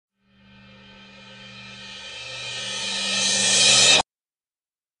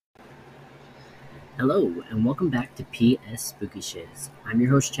Hello, and welcome back to PS Spooky Shiz. I'm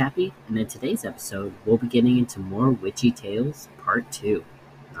your host, Chappie, and in today's episode, we'll be getting into more Witchy Tales Part 2.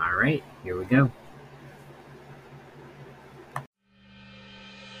 Alright, here we go.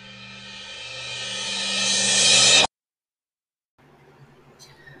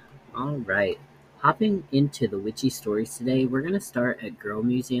 Alright, hopping into the Witchy stories today, we're going to start at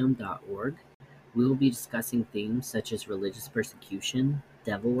girlmuseum.org. We will be discussing themes such as religious persecution,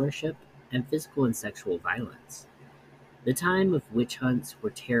 devil worship, and physical and sexual violence. The time of witch hunts were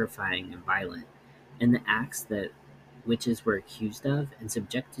terrifying and violent, and the acts that witches were accused of and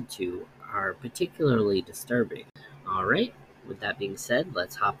subjected to are particularly disturbing. Alright, with that being said,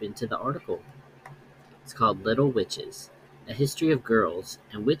 let's hop into the article. It's called Little Witches, A History of Girls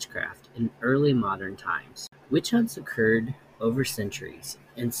and Witchcraft in Early Modern Times. Witch hunts occurred over centuries,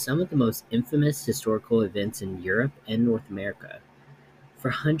 and some of the most infamous historical events in Europe and North America. For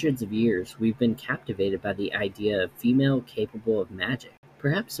hundreds of years, we've been captivated by the idea of female capable of magic.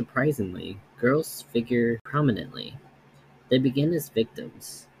 Perhaps surprisingly, girls figure prominently. They begin as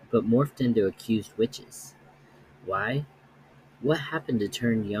victims, but morphed into accused witches. Why? What happened to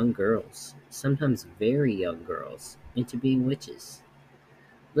turn young girls, sometimes very young girls, into being witches?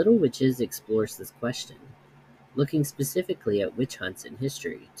 Little Witches explores this question, looking specifically at witch hunts in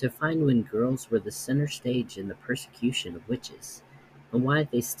history to find when girls were the center stage in the persecution of witches, and why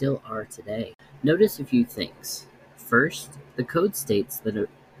they still are today. Notice a few things. First, the code states that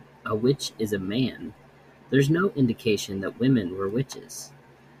a witch is a man. There's no indication that women were witches.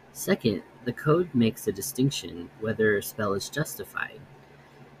 Second, the code makes a distinction whether a spell is justified,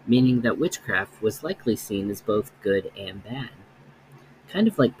 meaning that witchcraft was likely seen as both good and bad. Kind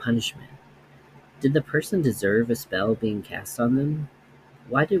of like punishment. Did the person deserve a spell being cast on them?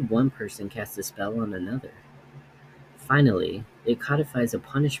 Why did one person cast a spell on another? Finally, it codifies a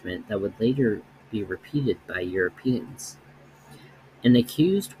punishment that would later be repeated by Europeans. An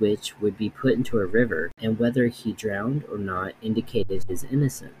accused witch would be put into a river, and whether he drowned or not indicated his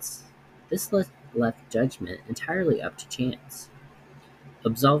innocence. This left judgment entirely up to chance,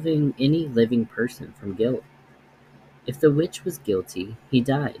 absolving any living person from guilt. If the witch was guilty, he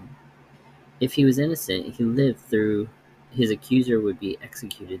died. If he was innocent, he lived through his accuser would be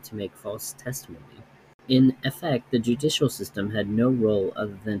executed to make false testimony. In effect, the judicial system had no role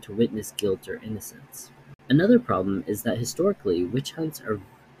other than to witness guilt or innocence. Another problem is that historically, witch hunts are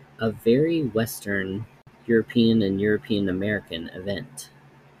a very Western, European, and European American event.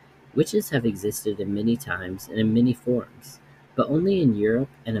 Witches have existed in many times and in many forms, but only in Europe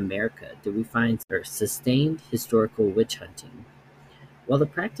and America do we find sustained historical witch hunting. While the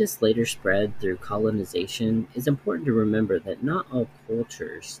practice later spread through colonization, it's important to remember that not all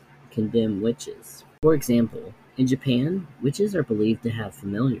cultures condemn witches. For example, in Japan, witches are believed to have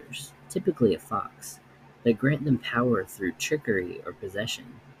familiars, typically a fox, that grant them power through trickery or possession.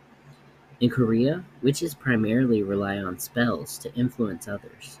 In Korea, witches primarily rely on spells to influence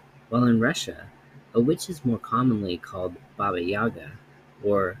others, while in Russia, a witch is more commonly called Baba Yaga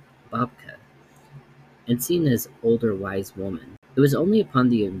or Babka, and seen as older wise woman. It was only upon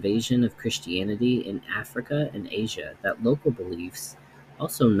the invasion of Christianity in Africa and Asia that local beliefs,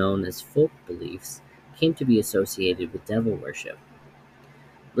 also known as folk beliefs, came to be associated with devil worship.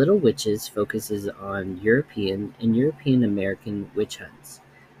 Little Witches focuses on European and European American witch hunts,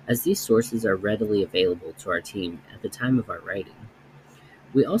 as these sources are readily available to our team at the time of our writing.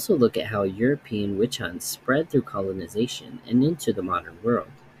 We also look at how European witch hunts spread through colonization and into the modern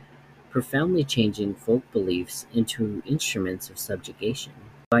world, profoundly changing folk beliefs into instruments of subjugation.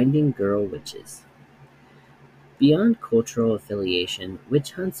 Finding girl witches. Beyond cultural affiliation,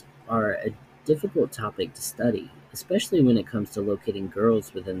 witch hunts are a difficult topic to study, especially when it comes to locating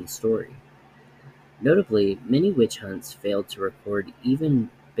girls within the story. Notably, many witch hunts failed to record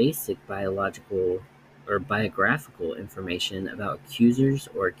even basic biological or biographical information about accusers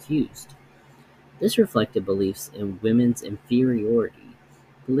or accused. This reflected beliefs in women's inferiority,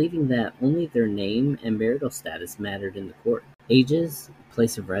 believing that only their name and marital status mattered in the court. Ages,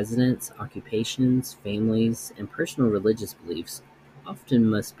 place of residence, occupations, families, and personal religious beliefs often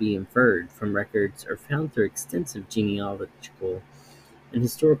must be inferred from records or found through extensive genealogical and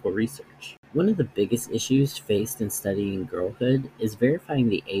historical research. One of the biggest issues faced in studying girlhood is verifying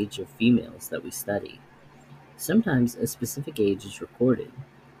the age of females that we study. Sometimes a specific age is recorded.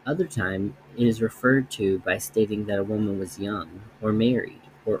 Other time it is referred to by stating that a woman was young, or married,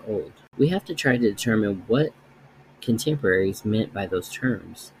 or old. We have to try to determine what contemporaries meant by those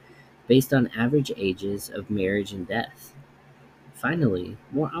terms, based on average ages of marriage and death. Finally,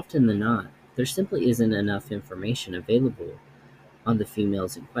 more often than not, there simply isn't enough information available on the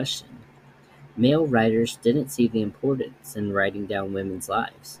females in question. Male writers didn't see the importance in writing down women's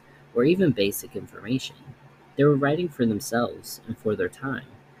lives, or even basic information. They were writing for themselves and for their time,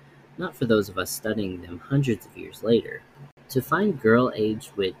 not for those of us studying them hundreds of years later. To find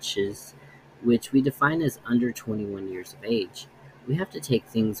girl-age witches, which we define as under 21 years of age, we have to take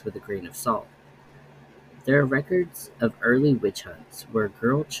things with a grain of salt. There are records of early witch hunts where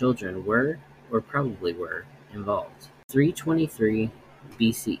girl children were, or probably were, involved. 323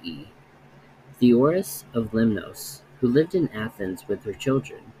 BCE. Theoris of Lemnos, who lived in Athens with her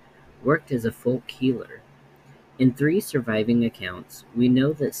children, worked as a folk healer. In three surviving accounts, we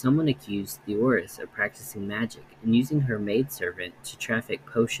know that someone accused Theoris of practicing magic and using her maidservant to traffic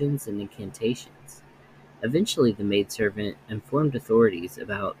potions and incantations. Eventually, the maidservant informed authorities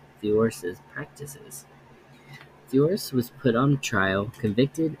about Theoris's practices. Theoris was put on trial,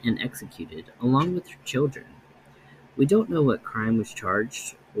 convicted, and executed, along with her children. We don't know what crime was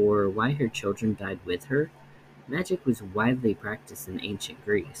charged or why her children died with her. Magic was widely practiced in ancient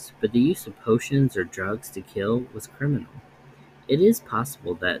Greece, but the use of potions or drugs to kill was criminal. It is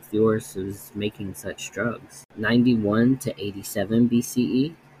possible that Theoris was making such drugs. 91 to 87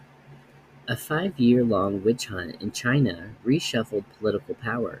 BCE. A 5-year-long witch hunt in China reshuffled political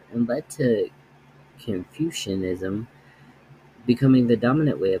power and led to Confucianism becoming the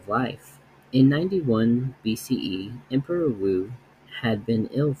dominant way of life. In 91 BCE, Emperor Wu had been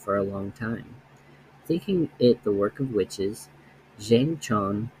ill for a long time. Thinking it the work of witches, Zhang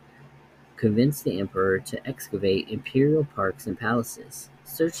Chong convinced the emperor to excavate imperial parks and palaces,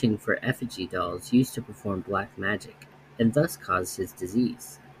 searching for effigy dolls used to perform black magic, and thus cause his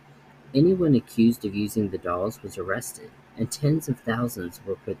disease. Anyone accused of using the dolls was arrested, and tens of thousands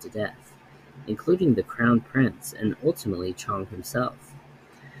were put to death, including the crown prince and ultimately Chong himself.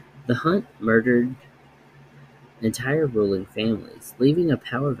 The hunt murdered entire ruling families, leaving a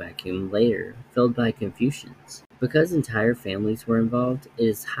power vacuum later filled by Confucians. Because entire families were involved, it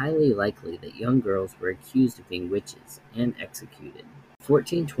is highly likely that young girls were accused of being witches and executed.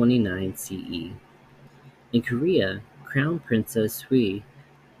 1429 CE. In Korea, Crown Princess Hui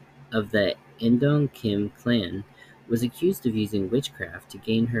of the Indong Kim clan was accused of using witchcraft to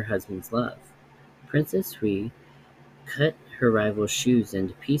gain her husband's love. Princess Hui cut her rival's shoes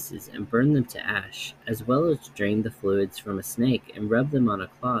into pieces and burned them to ash, as well as drained the fluids from a snake and rubbed them on a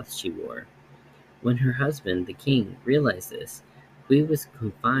cloth she wore. When her husband, the king, realized this, Hui was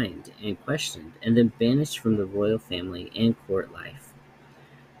confined and questioned, and then banished from the royal family and court life.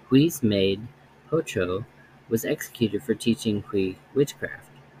 Hui's maid, Hocho, was executed for teaching Hui witchcraft.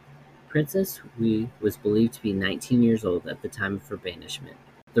 Princess Hui was believed to be 19 years old at the time of her banishment.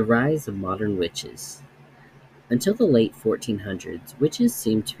 The rise of modern witches. Until the late 1400s, witches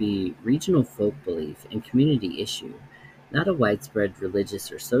seemed to be regional folk belief and community issue, not a widespread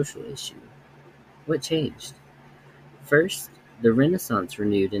religious or social issue. What changed? First, the Renaissance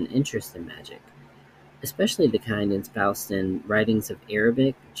renewed an interest in magic, especially the kind espoused in writings of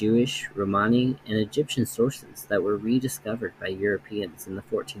Arabic, Jewish, Romani, and Egyptian sources that were rediscovered by Europeans in the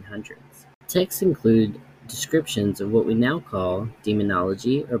 1400s. Texts include descriptions of what we now call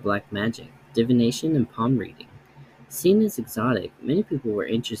demonology or black magic, divination, and palm reading. Seen as exotic, many people were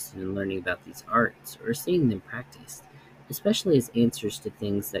interested in learning about these arts or seeing them practiced, especially as answers to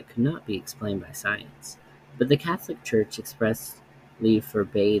things that could not be explained by science. But the Catholic Church expressly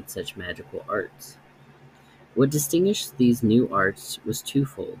forbade such magical arts. What distinguished these new arts was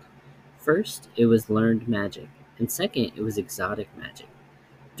twofold. First, it was learned magic, and second, it was exotic magic.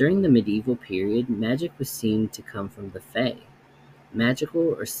 During the medieval period, magic was seen to come from the Fae,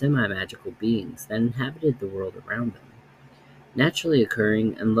 magical or semi-magical beings that inhabited the world around them, naturally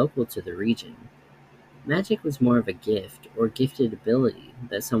occurring and local to the region. Magic was more of a gift or gifted ability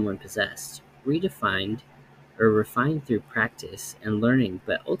that someone possessed, redefined or refined through practice and learning,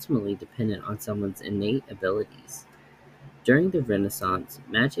 but ultimately dependent on someone's innate abilities. During the Renaissance,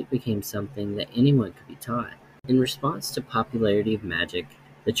 magic became something that anyone could be taught. In response to popularity of magic,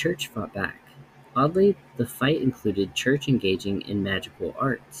 the church fought back. Oddly, the fight included church engaging in magical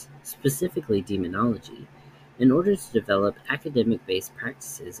arts, specifically demonology, in order to develop academic-based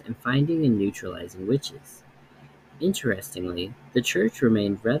practices in finding and neutralizing witches. Interestingly, the church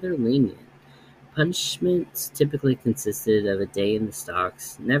remained rather lenient. Punishments typically consisted of a day in the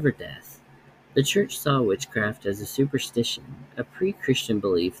stocks, never death. The church saw witchcraft as a superstition, a pre-Christian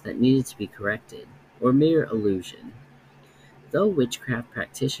belief that needed to be corrected, or mere illusion. Though witchcraft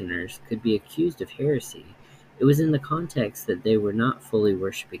practitioners could be accused of heresy, it was in the context that they were not fully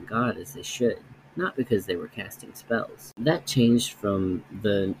worshiping God as they should, not because they were casting spells. That changed from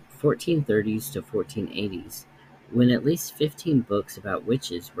the 1430s to 1480s, when at least 15 books about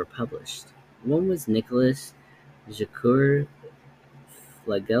witches were published. One was Nicholas Jacur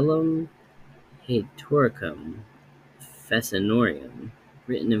Flagellum Haetoricum Fascinorium,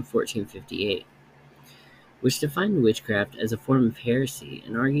 written in 1458, which defined witchcraft as a form of heresy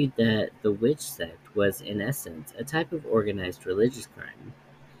and argued that the witch sect was, in essence, a type of organized religious crime.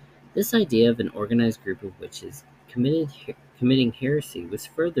 This idea of an organized group of witches committing heresy was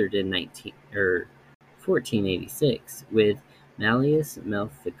furthered in 1486 with Malleus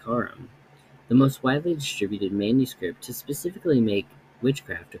Maleficarum, the most widely distributed manuscript to specifically make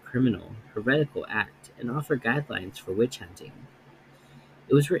witchcraft a criminal, heretical act and offer guidelines for witch hunting.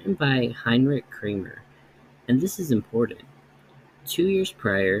 It was written by Heinrich Kramer, and this is important. 2 years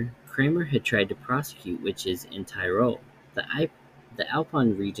prior, Kramer had tried to prosecute witches in Tyrol, the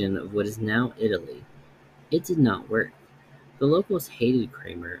Alpine region of what is now Italy. It did not work. The locals hated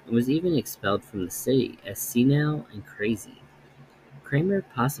Kramer and was even expelled from the city as senile and crazy. Kramer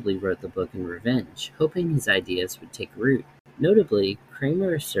possibly wrote the book in revenge, hoping his ideas would take root. Notably,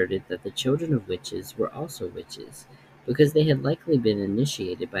 Kramer asserted that the children of witches were also witches, because they had likely been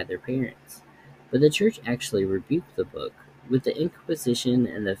initiated by their parents. But the church actually rebuked the book, with the Inquisition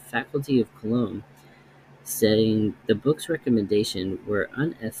and the faculty of Cologne saying the book's recommendations were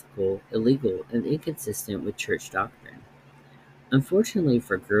unethical, illegal, and inconsistent with church doctrine. Unfortunately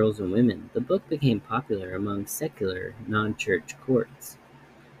for girls and women, the book became popular among secular, non-church courts.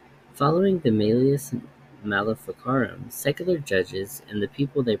 Following the Malleus Maleficarum, secular judges and the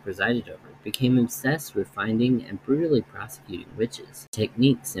people they presided over became obsessed with finding and brutally prosecuting witches,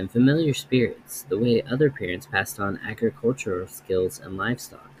 techniques, and familiar spirits, the way other parents passed on agricultural skills and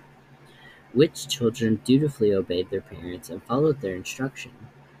livestock. Witch children dutifully obeyed their parents and followed their instruction.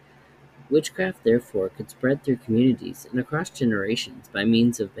 Witchcraft therefore could spread through communities and across generations by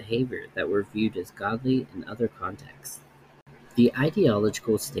means of behavior that were viewed as godly in other contexts. The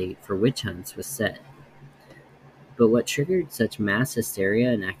ideological state for witch hunts was set, but what triggered such mass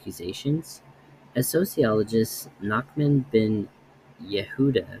hysteria and accusations? As sociologist Nachman bin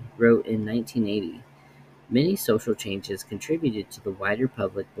Yehuda wrote in 1980, many social changes contributed to the wider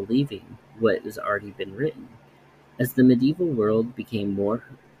public believing what has already been written. As the medieval world became more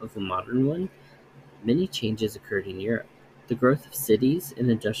of a modern one, many changes occurred in Europe. The growth of cities and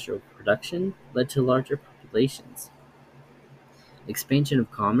industrial production led to larger populations, expansion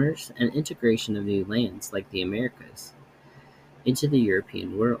of commerce, and integration of new lands like the Americas into the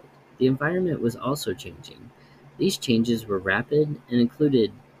European world. The environment was also changing. These changes were rapid and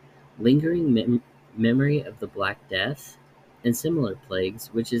included lingering memory of the Black Death and similar plagues,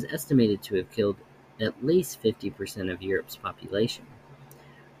 which is estimated to have killed at least 50% of Europe's population.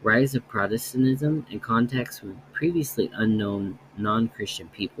 Rise of Protestantism and contacts with previously unknown non-Christian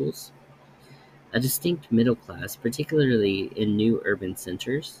peoples. A distinct middle class, particularly in new urban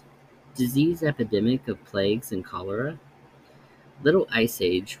centers. Disease epidemic of plagues and cholera. Little Ice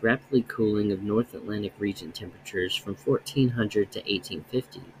Age, rapidly cooling of North Atlantic region temperatures from 1400 to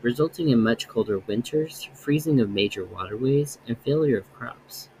 1850, resulting in much colder winters, freezing of major waterways, and failure of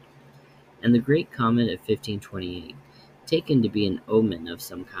crops. And the Great Comet of 1528, taken to be an omen of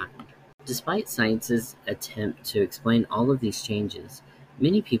some kind. Despite science's attempt to explain all of these changes,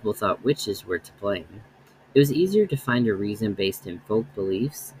 many people thought witches were to blame. It was easier to find a reason based in folk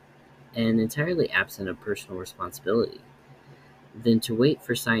beliefs and entirely absent of personal responsibility than to wait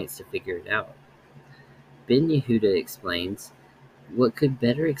for science to figure it out. Ben Yehuda explains, what could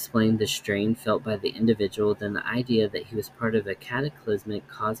better explain the strain felt by the individual than the idea that he was part of a cataclysmic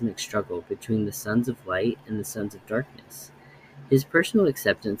cosmic struggle between the sons of light and the sons of darkness? His personal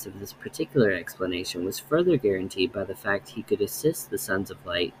acceptance of this particular explanation was further guaranteed by the fact he could assist the sons of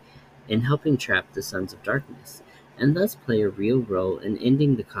light in helping trap the sons of darkness, and thus play a real role in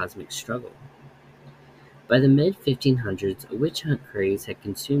ending the cosmic struggle. By the mid-1500s, a witch hunt craze had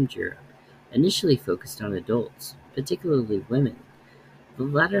consumed Europe, initially focused on adults, particularly women. The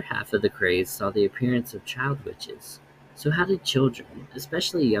latter half of the craze saw the appearance of child witches. So how did children,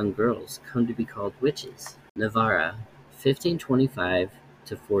 especially young girls, come to be called witches? Navarra, 1525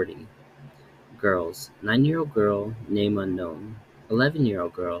 to 40. Girls: 9-year-old girl, name unknown.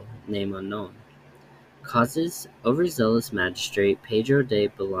 11-year-old girl, name unknown. Causes: overzealous magistrate Pedro de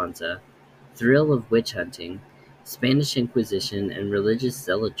Balanza, thrill of witch hunting, Spanish Inquisition, and religious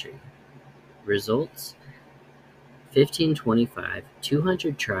zealotry. Results: 1525,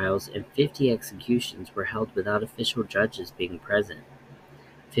 200 trials and 50 executions were held without official judges being present.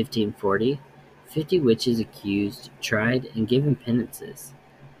 1540, 50 witches accused, tried, and given penances,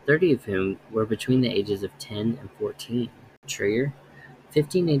 30 of whom were between the ages of 10 and 14. Trier,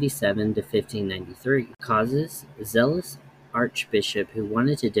 1587 to 1593. Causes: zealous archbishop who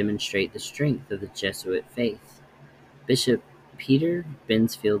wanted to demonstrate the strength of the Jesuit faith. Bishop Peter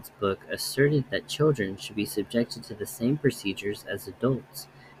Bensfield's book asserted that children should be subjected to the same procedures as adults,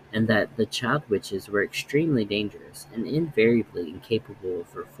 and that the child witches were extremely dangerous and invariably incapable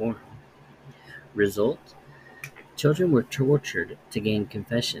of reform. Result: children were tortured to gain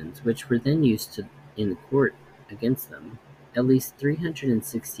confessions, which were then used in court against them. At least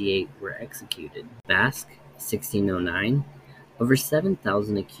 368 were executed. Basque, 1609. Over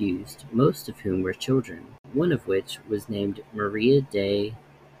 7,000 accused, most of whom were children, one of which was named Maria de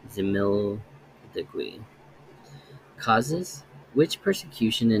Zimildegui. Causes: witch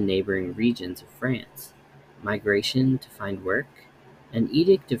persecution in neighboring regions of France, migration to find work, an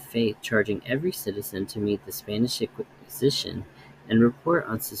edict of faith charging every citizen to meet the Spanish Inquisition and report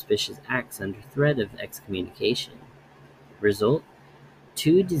on suspicious acts under threat of excommunication. Result: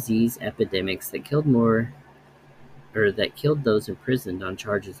 two disease epidemics that killed those imprisoned on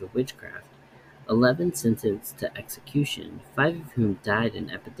charges of witchcraft, 11 sentenced to execution, 5 of whom died in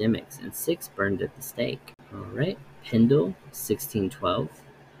epidemics, and 6 burned at the stake. Alright, Pendle, 1612.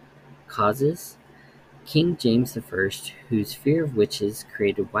 Causes: King James I, whose fear of witches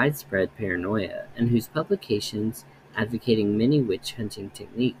created widespread paranoia, and whose publications advocating many witch-hunting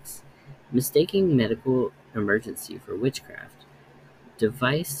techniques, mistaking medical emergency for witchcraft.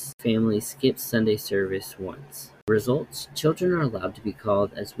 Device family skips Sunday service once. Results: children are allowed to be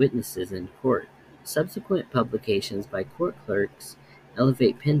called as witnesses in court. Subsequent publications by court clerks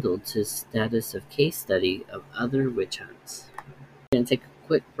elevate Pendle to status of case study of other witch hunts. We're going to take a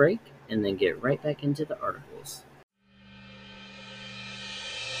quick break and then get right back into the articles.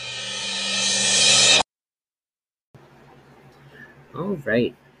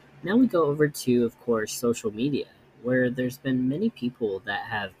 Alright, now we go over to, of course, social media, where there's been many people that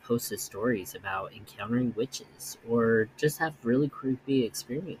have posted stories about encountering witches or just have really creepy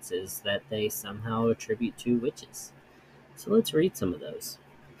experiences that they somehow attribute to witches. So let's read some of those.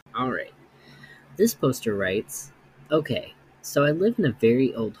 Alright, this poster writes, "Okay, so I live in a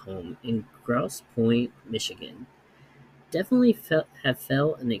very old home in Grosse Pointe, Michigan. Definitely have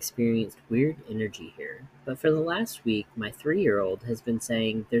felt and experienced weird energy here, but for the last week, my 3-year-old has been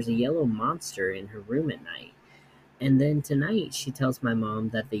saying there's a yellow monster in her room at night. And then tonight, she tells my mom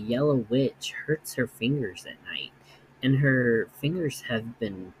that the yellow witch hurts her fingers at night, and her fingers have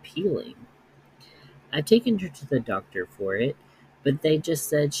been peeling. I've taken her to the doctor for it, but they just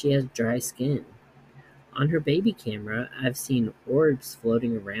said she has dry skin. On her baby camera, I've seen orbs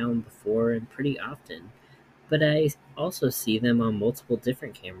floating around before and pretty often, but I also see them on multiple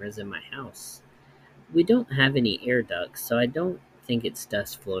different cameras in my house. We don't have any air ducts, so I don't think it's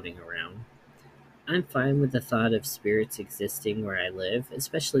dust floating around. I'm fine with the thought of spirits existing where I live,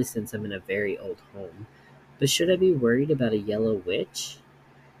 especially since I'm in a very old home. But should I be worried about a yellow witch?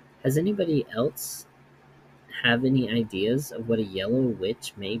 Has anybody else have any ideas of what a yellow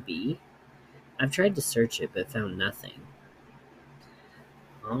witch may be? I've tried to search it but found nothing."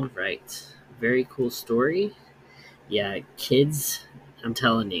 Alright, very cool story. Yeah, kids, I'm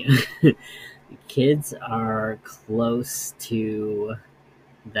telling you, kids are close to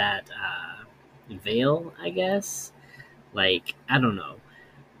that veil, I guess. Like, I don't know,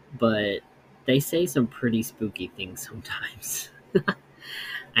 but they say some pretty spooky things sometimes.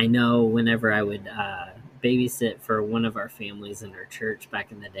 I know whenever I would babysit for one of our families in our church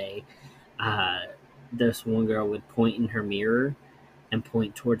back in the day, uh, this one girl would point in her mirror and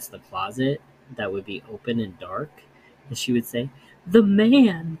point towards the closet that would be open and dark, and she would say, the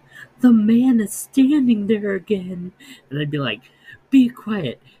man is standing there again." And I'd be like, "Be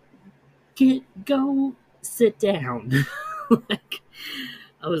quiet, go sit down." Like,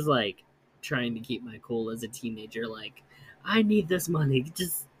 I was like trying to keep my cool as a teenager, like, I need this money,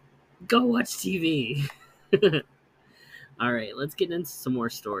 just go watch TV. All right, let's get into some more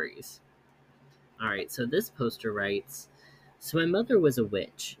stories. All right, so this poster writes, "So my mother was a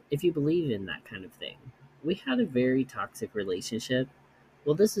witch, if you believe in that kind of thing. We had a very toxic relationship.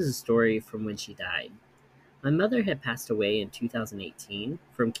 Well, this is a story from when she died. My mother had passed away in 2018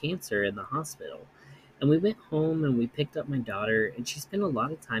 from cancer in the hospital, and we went home and we picked up my daughter, and she spent a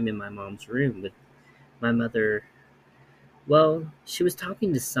lot of time in my mom's room with my mother. Well, she was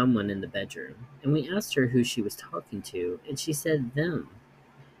talking to someone in the bedroom, and we asked her who she was talking to, and she said them.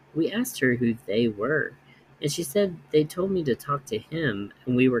 We asked her who they were, and she said they told me to talk to him,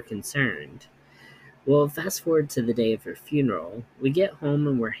 and we were concerned. Well, fast forward to the day of her funeral. We get home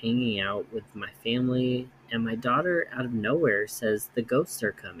and we're hanging out with my family, and my daughter, out of nowhere, says the ghosts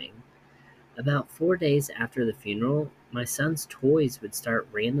are coming. About 4 days after the funeral, my son's toys would start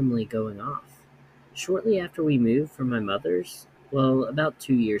randomly going off. Shortly after we moved from my mother's, well, about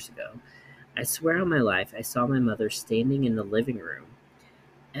 2 years ago, I swear on my life I saw my mother standing in the living room.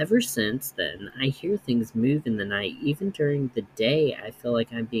 Ever since then, I hear things move in the night. Even during the day, I feel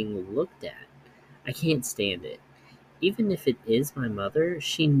like I'm being looked at. I can't stand it. Even if it is my mother,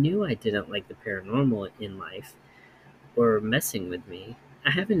 she knew I didn't like the paranormal in life or messing with me.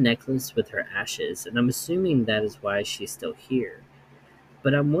 I have a necklace with her ashes, and I'm assuming that is why she's still here.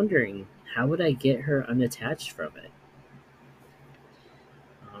 But I'm wondering, how would I get her unattached from it?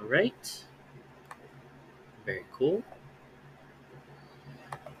 Alright, very cool.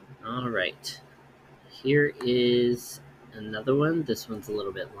 Alright, here is another one. This one's a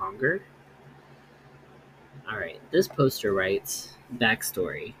little bit longer. Alright, this poster writes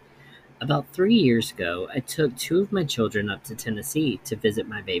backstory. About 3 years ago, I took two of my children up to Tennessee to visit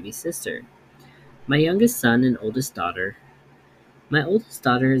my baby sister. My youngest son and oldest daughter. My oldest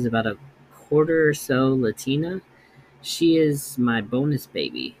daughter is about a quarter or so Latina. She is my bonus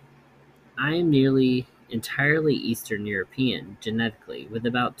baby. I am nearly entirely Eastern European genetically, with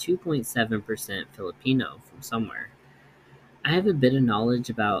about 2.7% Filipino from somewhere. I have a bit of knowledge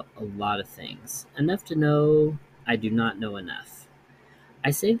about a lot of things, enough to know I do not know enough. I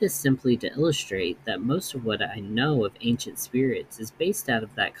say this simply to illustrate that most of what I know of ancient spirits is based out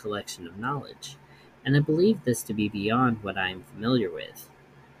of that collection of knowledge, and I believe this to be beyond what I am familiar with.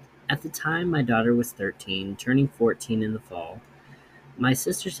 At the time, my daughter was 13, turning 14 in the fall. My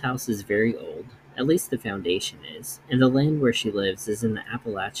sister's house is very old, at least the foundation is, and the land where she lives is in the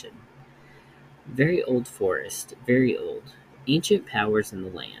Appalachian. Very old forest, very old. Ancient powers in the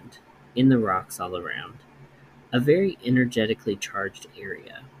land, in the rocks all around. A very energetically charged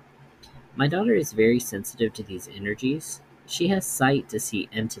area. My daughter is very sensitive to these energies. She has sight to see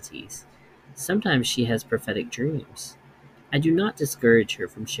entities. Sometimes she has prophetic dreams. I do not discourage her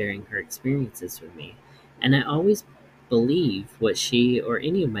from sharing her experiences with me, and I always believe what she or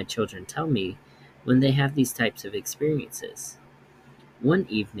any of my children tell me when they have these types of experiences. One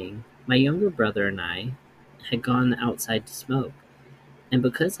evening, my younger brother and I had gone outside to smoke, and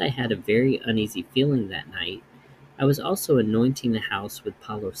because I had a very uneasy feeling that night, I was also anointing the house with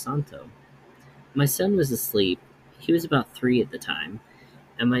Palo Santo. My son was asleep. He was about 3 at the time,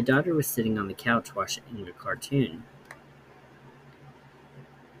 and my daughter was sitting on the couch watching a cartoon.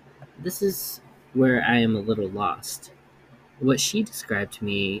 This is where I am a little lost. What she described to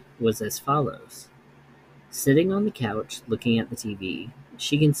me was as follows. Sitting on the couch, looking at the TV,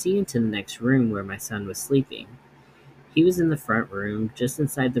 she can see into the next room where my son was sleeping. He was in the front room, just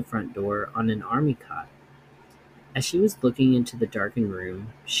inside the front door, on an army cot. As she was looking into the darkened room,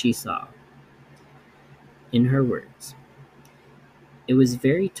 she saw, in her words, it was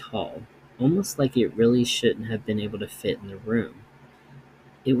very tall, almost like it really shouldn't have been able to fit in the room.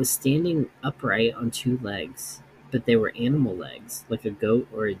 It was standing upright on two legs, but they were animal legs, like a goat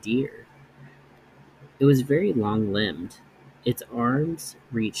or a deer. It was very long-limbed. Its arms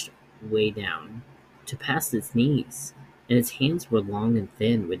reached way down, to past its knees, and its hands were long and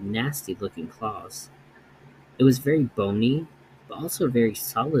thin with nasty-looking claws. It was very bony, but also very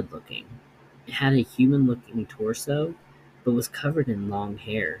solid-looking. It had a human-looking torso, but was covered in long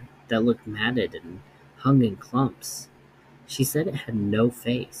hair that looked matted and hung in clumps. She said it had no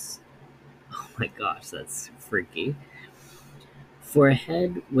face. Oh my gosh, that's freaky. For a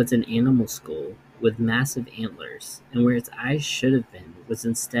head was an animal skull with massive antlers, and where its eyes should have been was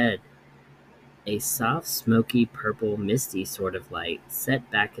instead a soft, smoky, purple, misty sort of light set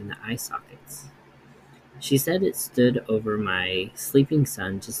back in the eye sockets. She said it stood over my sleeping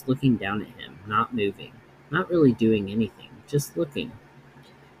son, just looking down at him, not moving, not really doing anything, just looking.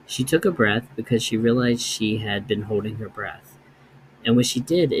 She took a breath because she realized she had been holding her breath, and when she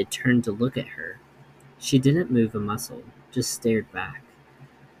did, it turned to look at her. She didn't move a muscle, just stared back.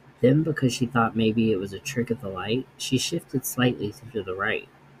 Then, because she thought maybe it was a trick of the light, she shifted slightly to the right.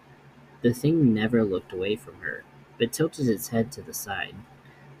 The thing never looked away from her, but tilted its head to the side,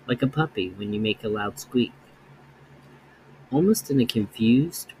 like a puppy when you make a loud squeak. Almost in a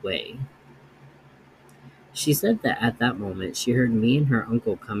confused way. She said that at that moment she heard me and her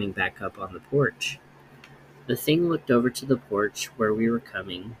uncle coming back up on the porch. The thing looked over to the porch where we were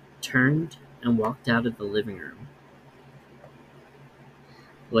coming, turned, and walked out of the living room.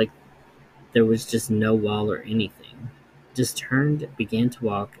 Like there was just no wall or anything. Just turned, began to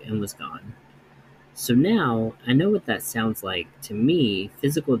walk, and was gone. So now, I know what that sounds like to me,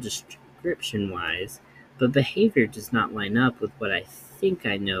 physical description-wise, but behavior does not line up with what I think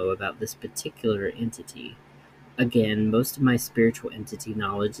I know about this particular entity. Again, most of my spiritual entity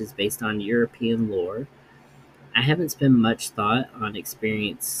knowledge is based on European lore. I haven't spent much thought on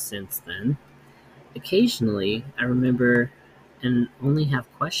experience since then. Occasionally, I remember and only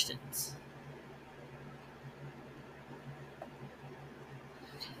have questions.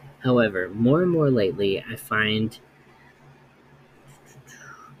 However, more and more lately, I find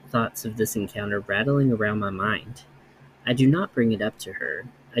thoughts of this encounter rattling around my mind. I do not bring it up to her.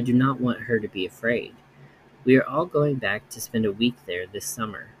 I do not want her to be afraid. We are all going back to spend a week there this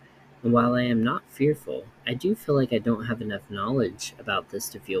summer, and while I am not fearful, I do feel like I don't have enough knowledge about this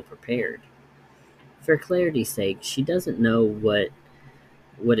to feel prepared. For clarity's sake, she doesn't know what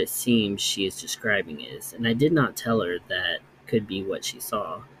it seems she is describing is, and I did not tell her that could be what she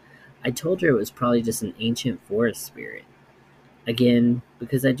saw. I told her it was probably just an ancient forest spirit. Again,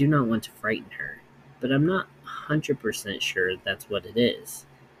 because I do not want to frighten her, but I'm not 100% sure that's what it is.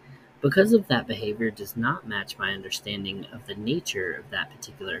 Because of that behavior does not match my understanding of the nature of that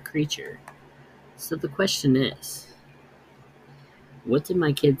particular creature. So the question is, what did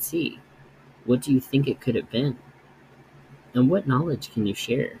my kid see? What do you think it could have been? And what knowledge can you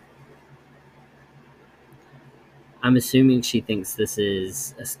share? I'm assuming she thinks this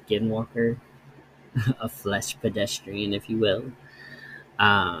is a skinwalker, a flesh pedestrian, if you will,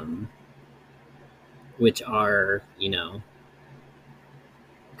 um, which are,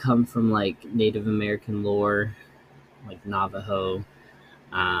 come from like Native American lore, like Navajo,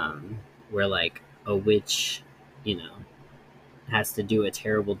 um, where like a witch, you know, has to do a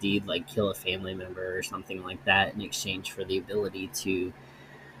terrible deed like kill a family member or something like that in exchange for the ability to,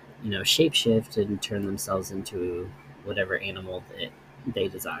 shapeshift and turn themselves into whatever animal that they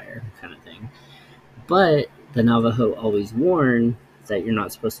desire, kind of thing. But the Navajo always warn that you're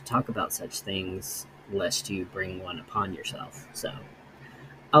not supposed to talk about such things lest you bring one upon yourself. So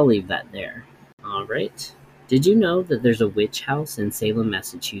I'll leave that there. All right. Did you know that there's a witch house in Salem,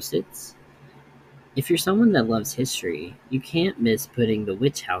 Massachusetts? If you're someone that loves history, you can't miss putting the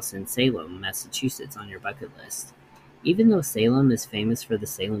witch house in Salem, Massachusetts on your bucket list. Even though Salem is famous for the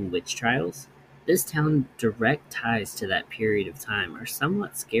Salem witch trials, this town's direct ties to that period of time are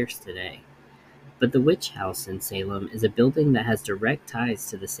somewhat scarce today. But the witch house in Salem is a building that has direct ties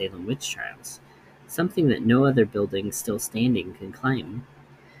to the Salem witch trials, something that no other building still standing can claim.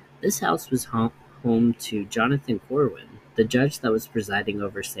 This house was home to Jonathan Corwin, the judge that was presiding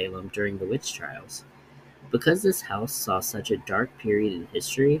over Salem during the witch trials. Because this house saw such a dark period in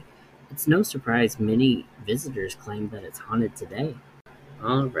history, it's no surprise many visitors claim that it's haunted today.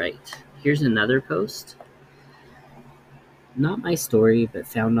 Alright, here's another post. Not my story, but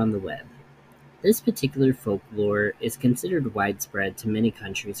found on the web. This particular folklore is considered widespread to many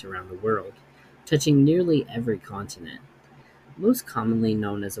countries around the world, touching nearly every continent. Most commonly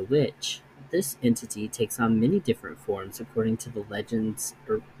known as a witch, this entity takes on many different forms according to the legend's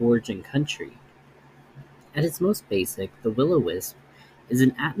origin country. At its most basic, the will-o-wisp is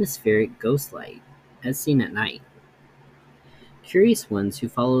an atmospheric ghost light, as seen at night. Curious ones who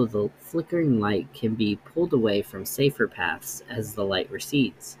follow the flickering light can be pulled away from safer paths as the light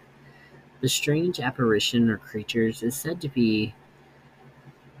recedes. The strange apparition or creatures is said to be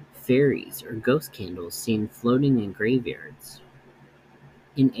fairies or ghost candles seen floating in graveyards.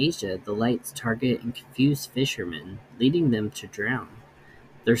 In Asia, the lights target and confuse fishermen, leading them to drown,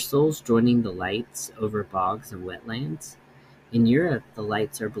 their souls joining the lights over bogs and wetlands. In Europe, the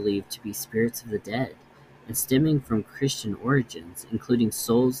lights are believed to be spirits of the dead and stemming from Christian origins, including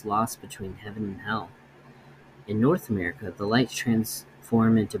souls lost between heaven and hell. In North America, the lights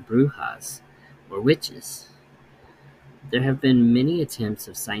transform into brujas, or witches. There have been many attempts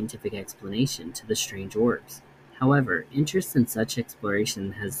of scientific explanation to the strange orbs. However, interest in such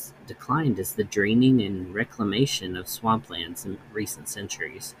exploration has declined as the draining and reclamation of swamplands in recent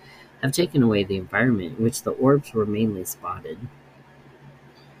centuries have taken away the environment in which the orbs were mainly spotted.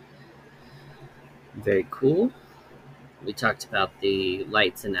 Very cool. We talked about the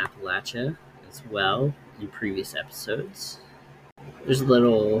lights in Appalachia as well in previous episodes. There's a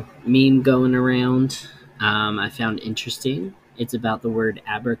little meme going around I found interesting. It's about the word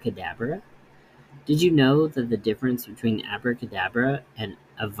abracadabra. Did you know that the difference between abracadabra and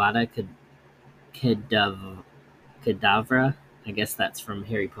avada kedavra, I guess that's from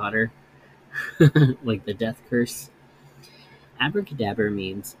Harry Potter, like the death curse? Abracadabra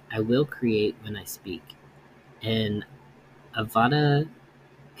means I will create when I speak, and avada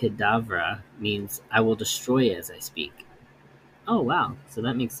kedavra means I will destroy as I speak. Oh wow, so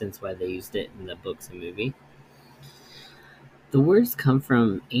that makes sense why they used it in the books and movie. The words come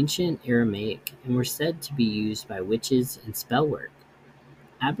from ancient Aramaic and were said to be used by witches in spell work.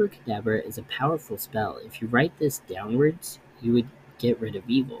 Abracadabra is a powerful spell. If you write this downwards, you would get rid of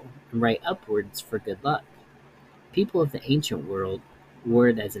evil, and write upwards for good luck. People of the ancient world wore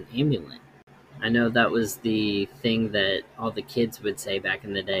it as an amulet. I know that was the thing that all the kids would say back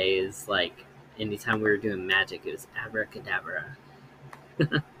in the day is like anytime we were doing magic, it was abracadabra.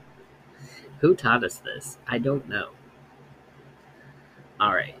 Who taught us this? I don't know.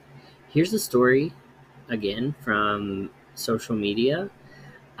 All right. Here's a story again from social media.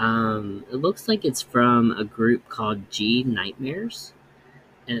 It looks like it's from a group called G Nightmares,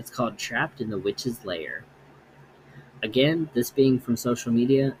 and it's called Trapped in the Witch's Lair. Again, this being from social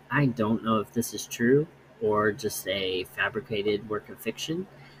media, I don't know if this is true or just a fabricated work of fiction,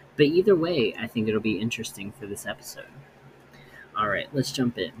 but either way, I think it'll be interesting for this episode. Alright, let's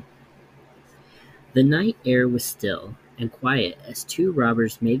jump in. The night air was still and quiet as two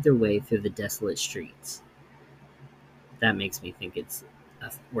robbers made their way through the desolate streets. That makes me think it's a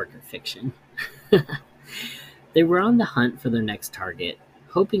work of fiction. They were on the hunt for their next target,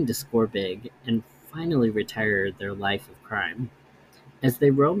 hoping to score big and finally retire their life of crime. As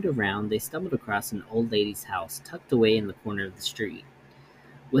they roamed around, they stumbled across an old lady's house tucked away in the corner of the street.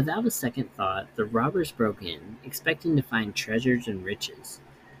 Without a second thought, the robbers broke in, expecting to find treasures and riches.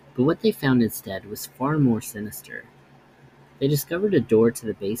 But what they found instead was far more sinister. They discovered a door to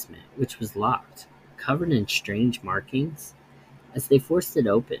the basement, which was locked, covered in strange markings. As they forced it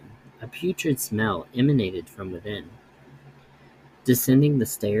open, a putrid smell emanated from within. Descending the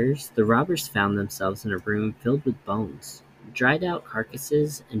stairs, the robbers found themselves in a room filled with bones, dried out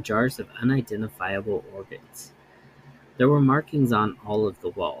carcasses, and jars of unidentifiable organs. There were markings on all of the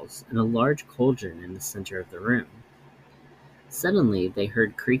walls, and a large cauldron in the center of the room. Suddenly, they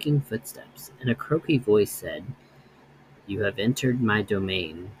heard creaking footsteps, and a croaky voice said, "You have entered my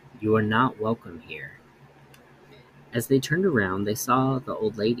domain. You are not welcome here." As they turned around, they saw the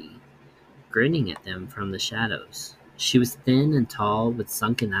old lady, grinning at them from the shadows. She was thin and tall, with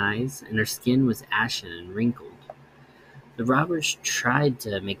sunken eyes, and her skin was ashen and wrinkled. The robbers tried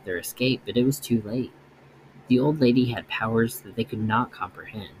to make their escape, but it was too late. The old lady had powers that they could not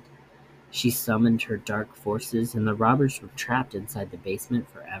comprehend. She summoned her dark forces, and the robbers were trapped inside the basement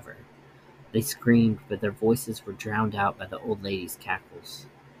forever. They screamed, but their voices were drowned out by the old lady's cackles.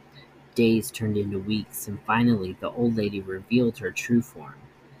 Days turned into weeks, and finally the old lady revealed her true form,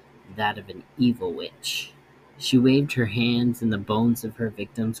 that of an evil witch. She waved her hands, and the bones of her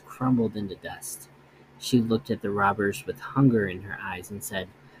victims crumbled into dust. She looked at the robbers with hunger in her eyes and said,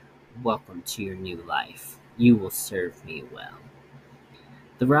 "Welcome to your new life. You will serve me well."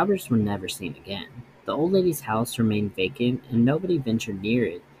 The robbers were never seen again. The old lady's house remained vacant, and nobody ventured near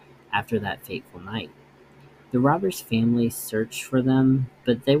it after that fateful night. The robbers' family searched for them,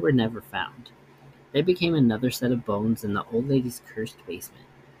 but they were never found. They became another set of bones in the old lady's cursed basement.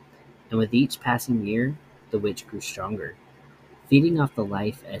 And with each passing year, the witch grew stronger, feeding off the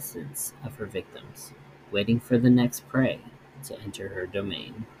life essence of her victims, waiting for the next prey to enter her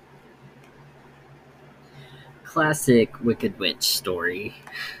domain. Classic Wicked Witch story.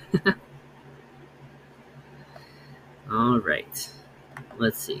 Alright,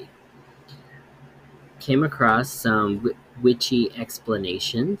 let's see. Came across some witchy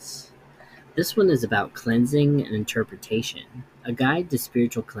explanations. This one is about cleansing and interpretation, a guide to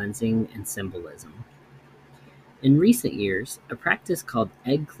spiritual cleansing and symbolism. In recent years, a practice called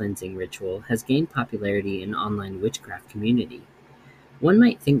egg cleansing ritual has gained popularity in online witchcraft community. One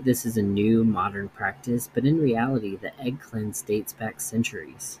might think this is a new, modern practice, but in reality, the egg cleanse dates back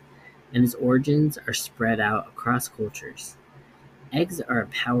centuries, and its origins are spread out across cultures. Eggs are a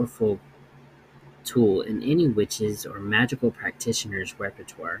powerful tool in any witch's or magical practitioner's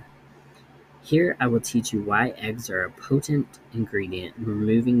repertoire. Here I will teach you why eggs are a potent ingredient in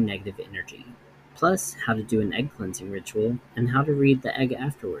removing negative energy, plus how to do an egg cleansing ritual and how to read the egg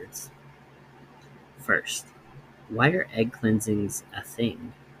afterwards. First, why are egg cleansings a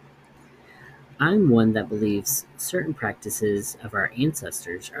thing? I'm one that believes certain practices of our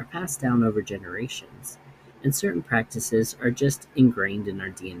ancestors are passed down over generations, and certain practices are just ingrained in our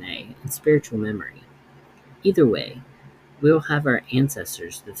DNA and spiritual memory. Either way, we will have our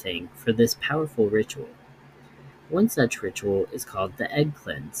ancestors to thank for this powerful ritual. One such ritual is called the egg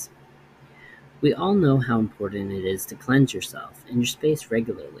cleanse. We all know how important it is to cleanse yourself and your space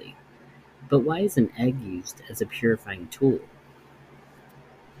regularly, but why is an egg used as a purifying tool?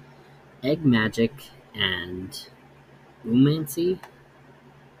 Egg magic and umancy?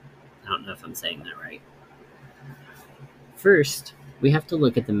 I don't know if I'm saying that right. First, we have to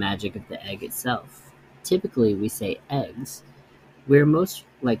look at the magic of the egg itself. Typically, we say eggs. We're most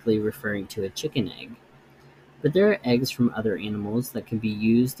likely referring to a chicken egg. But there are eggs from other animals that can be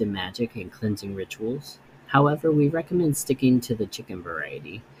used in magic and cleansing rituals. However, we recommend sticking to the chicken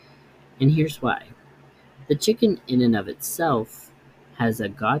variety. And here's why. The chicken in and of itself has a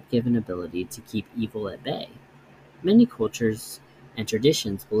God-given ability to keep evil at bay. Many cultures and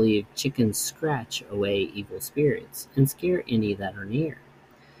traditions believe chickens scratch away evil spirits and scare any that are near.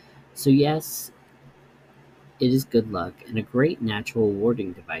 So yes, it is good luck and a great natural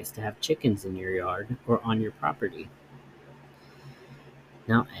warding device to have chickens in your yard or on your property.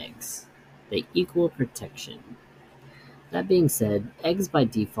 Now eggs. They equal protection. That being said, eggs by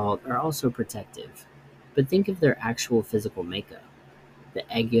default are also protective. But think of their actual physical makeup. The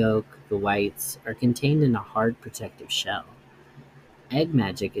egg yolk, the whites, are contained in a hard protective shell. Egg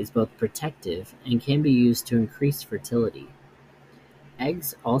magic is both protective and can be used to increase fertility.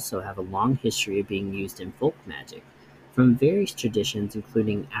 Eggs also have a long history of being used in folk magic, from various traditions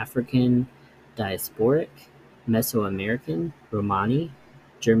including African, diasporic, Mesoamerican, Romani,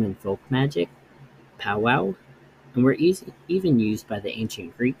 German folk magic, powwow, and were even used by the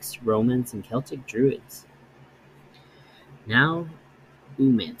ancient Greeks, Romans, and Celtic Druids. Now,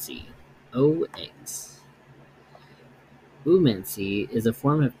 Umancy. Eggs. Umancy is a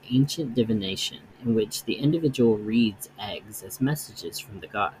form of ancient divination in which the individual reads eggs as messages from the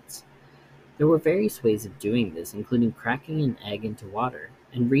gods. There were various ways of doing this, including cracking an egg into water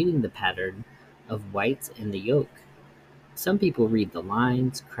and reading the pattern of whites in the yolk. Some people read the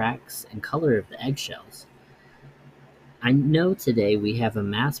lines, cracks, and color of the eggshells. I know today we have a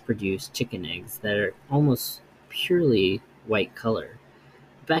mass-produced chicken eggs that are almost purely white color.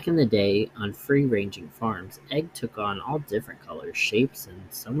 Back in the day, on free-ranging farms, egg took on all different colors, shapes, and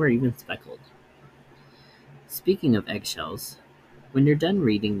some were even speckled. Speaking of eggshells, when you're done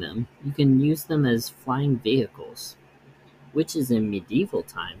reading them, you can use them as flying vehicles. Witches in medieval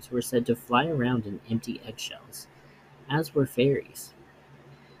times were said to fly around in empty eggshells, as were fairies.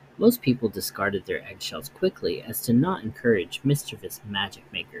 Most people discarded their eggshells quickly as to not encourage mischievous magic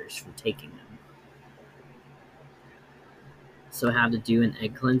makers from taking them. So how to do an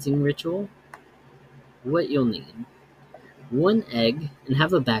egg cleansing ritual? What you'll need: one egg, and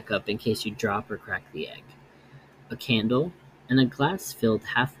have a backup in case you drop or crack the egg, a candle, and a glass filled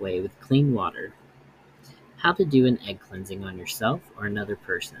halfway with clean water. How to do an egg cleansing on yourself or another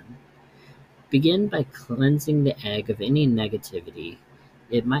person. Begin by cleansing the egg of any negativity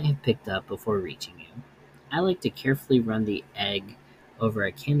it might have picked up before reaching you. I like to carefully run the egg over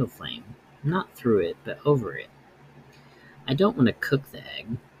a candle flame, not through it, but over it. I don't want to cook the egg,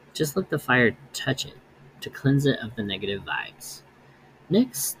 just let the fire touch it to cleanse it of the negative vibes.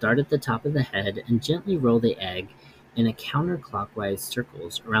 Next, start at the top of the head and gently roll the egg in a counterclockwise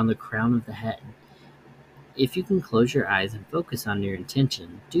circles around the crown of the head. If you can close your eyes and focus on your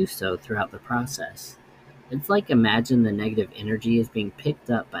intention, do so throughout the process. It's like imagine the negative energy is being picked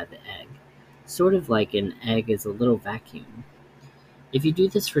up by the egg, sort of like an egg is a little vacuum. If you do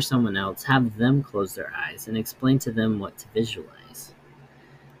this for someone else, have them close their eyes and explain to them what to visualize.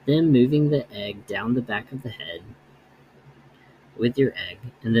 Then moving the egg down the back of the head with your egg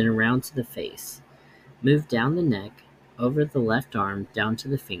and then around to the face. Move down the neck, over the left arm down to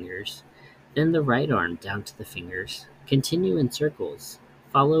the fingers, then the right arm down to the fingers. Continue in circles.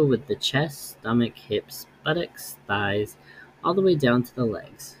 Follow with the chest, stomach, hips, buttocks, thighs, all the way down to the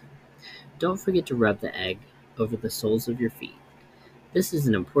legs. Don't forget to rub the egg over the soles of your feet. This is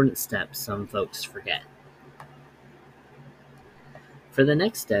an important step some folks forget. For the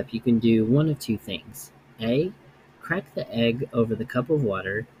next step, you can do one of two things. A. Crack the egg over the cup of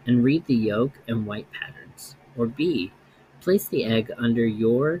water and read the yolk and white patterns. Or B. Place the egg under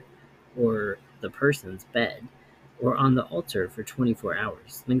your or the person's bed or on the altar for 24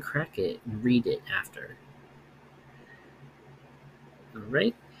 hours. Then crack it and read it after.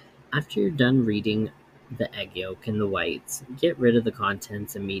 Alright? After you're done reading the egg yolk and the whites, get rid of the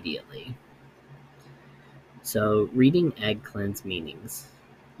contents immediately. So, reading egg cleanse meanings.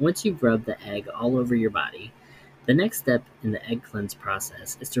 Once you've rubbed the egg all over your body, the next step in the egg cleanse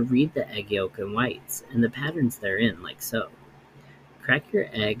process is to read the egg yolk and whites and the patterns therein, like so. Crack your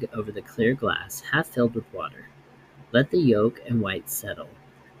egg over the clear glass, half filled with water. Let the yolk and whites settle.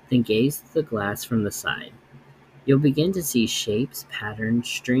 Then gaze at the glass from the side. You'll begin to see shapes, patterns,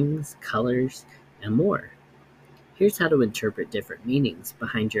 strings, colors, and more. Here's how to interpret different meanings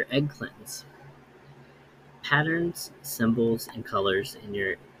behind your egg cleanse. Patterns, symbols, and colors in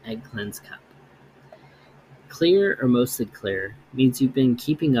your egg cleanse cup. Clear or mostly clear means you've been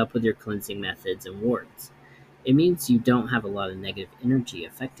keeping up with your cleansing methods and wards. It means you don't have a lot of negative energy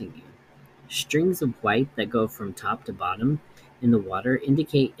affecting you. Strings of white that go from top to bottom in the water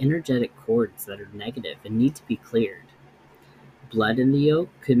indicate energetic cords that are negative and need to be cleared. Blood in the yolk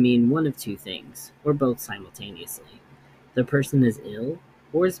could mean one of two things, or both simultaneously. The person is ill,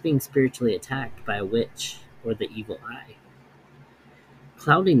 or is being spiritually attacked by a witch or the evil eye.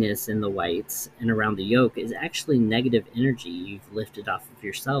 Cloudiness in the whites and around the yolk is actually negative energy you've lifted off of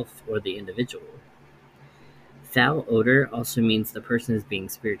yourself or the individual. Foul odor also means the person is being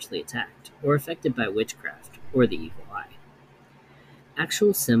spiritually attacked or affected by witchcraft or the evil eye.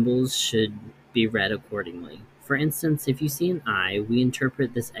 Actual symbols should be read accordingly. For instance, if you see an eye, we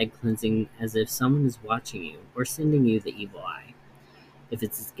interpret this egg cleansing as if someone is watching you or sending you the evil eye. If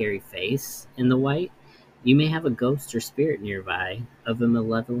it's a scary face in the white, you may have a ghost or spirit nearby of a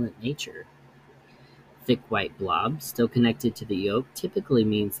malevolent nature. Thick white blobs, still connected to the yolk, typically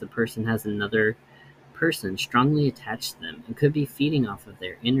means the person has another person strongly attached to them and could be feeding off of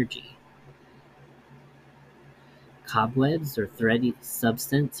their energy. Cobwebs or thready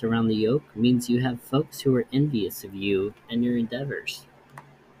substance around the yolk means you have folks who are envious of you and your endeavors.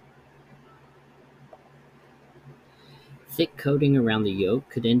 Thick coating around the yolk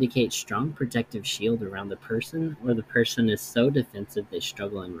could indicate strong protective shield around the person, or the person is so defensive they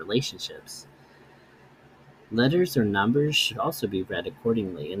struggle in relationships. Letters or numbers should also be read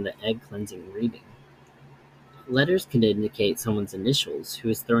accordingly in the egg cleansing reading. Letters could indicate someone's initials who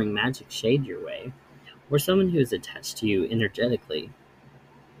is throwing magic shade your way, or someone who is attached to you energetically.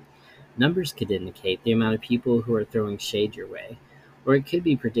 Numbers could indicate the amount of people who are throwing shade your way, or it could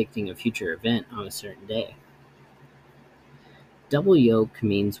be predicting a future event on a certain day. Double yolk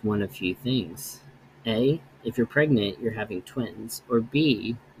means one of few things. A, if you're pregnant, you're having twins, or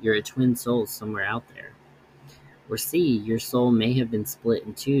B, you're a twin soul somewhere out there. Or C, your soul may have been split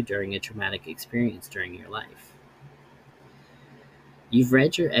in two during a traumatic experience during your life. You've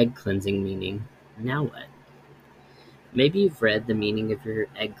read your egg cleansing meaning, now what? Maybe you've read the meaning of your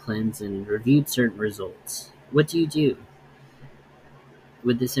egg cleanse and reviewed certain results. What do you do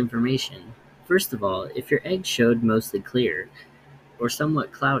with this information? First of all, if your egg showed mostly clear or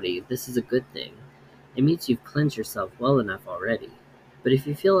somewhat cloudy, this is a good thing. It means you've cleansed yourself well enough already. But if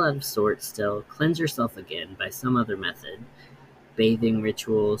you feel out of sorts still, cleanse yourself again by some other method. Bathing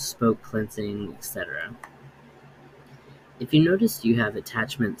rituals, smoke cleansing, etc. If you notice you have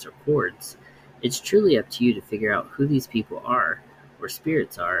attachments or cords, it's truly up to you to figure out who these people are, or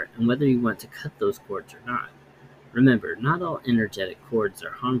spirits are, and whether you want to cut those cords or not. Remember, not all energetic cords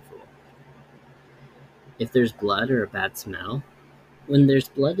are harmful. If there's blood or a bad smell, when there's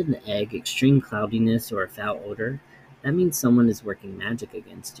blood in the egg, extreme cloudiness, or a foul odor, that means someone is working magic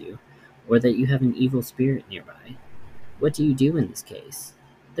against you, or that you have an evil spirit nearby. What do you do in this case?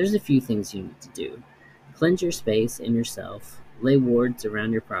 There's a few things you need to do. Cleanse your space and yourself, lay wards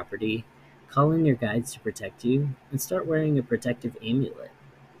around your property, call in your guides to protect you, and start wearing a protective amulet.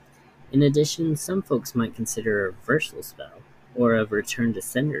 In addition, some folks might consider a reversal spell, or a return to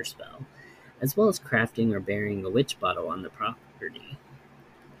sender spell, as well as crafting or burying a witch bottle on the property.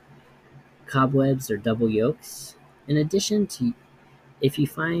 Cobwebs or double yolks. In addition to, if you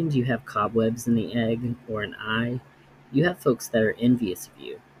find you have cobwebs in the egg or an eye, you have folks that are envious of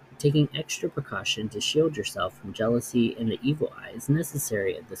you. Taking extra precaution to shield yourself from jealousy and the evil eye is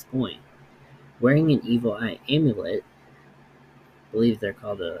necessary at this point. Wearing an evil eye amulet, I believe they're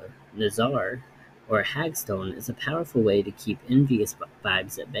called a nazar, or a hagstone, is a powerful way to keep envious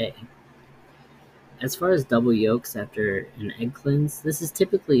vibes at bay. As far as double yolks after an egg cleanse, this is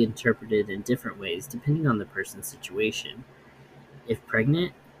typically interpreted in different ways depending on the person's situation. If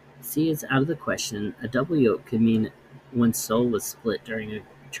pregnant, see it's out of the question. A double yolk could mean one's soul was split during a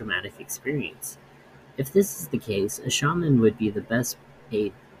traumatic experience. If this is the case, a shaman would be the best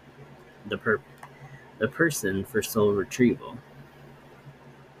paid the person for soul retrieval.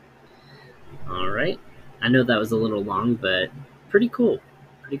 Alright, I know that was a little long, but pretty cool.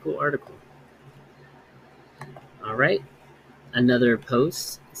 Pretty cool article. Alright, another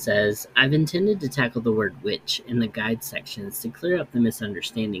post says, I've intended to tackle the word witch in the guide sections to clear up the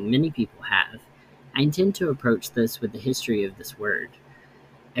misunderstanding many people have. I intend to approach this with the history of this word.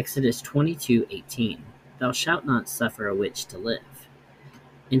 Exodus 22:18, Thou shalt not suffer a witch to live.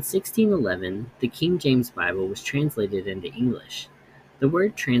 In 1611, the King James Bible was translated into English. The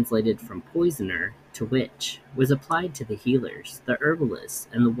word translated from poisoner to witch was applied to the healers, the herbalists,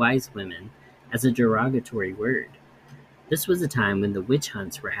 and the wise women as a derogatory word. This was a time when the witch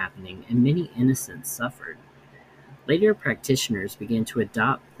hunts were happening and many innocents suffered. Later practitioners began to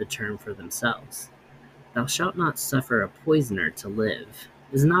adopt the term for themselves. Thou shalt not suffer a poisoner to live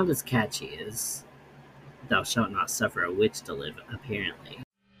is not as catchy as thou shalt not suffer a witch to live, apparently.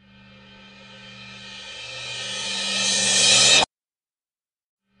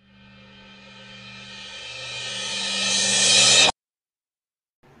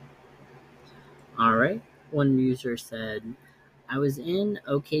 Alright, one user said, I was in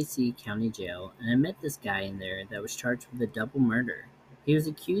OKC County Jail and I met this guy in there that was charged with a double murder. He was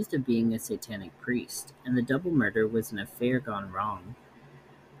accused of being a satanic priest, and the double murder was an affair gone wrong,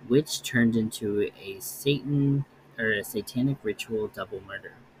 which turned into a satanic ritual double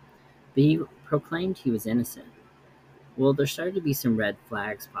murder. But he proclaimed he was innocent. Well, there started to be some red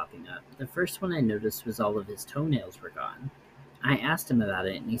flags popping up. The first one I noticed was all of his toenails were gone. I asked him about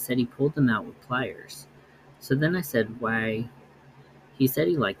it, and he said he pulled them out with pliers. So then I said why. He said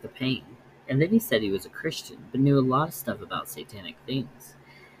he liked the pain. And then he said he was a Christian, but knew a lot of stuff about satanic things.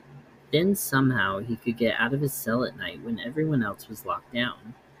 Then somehow he could get out of his cell at night when everyone else was locked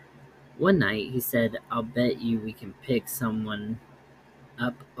down. One night he said, "I'll bet you we can pick someone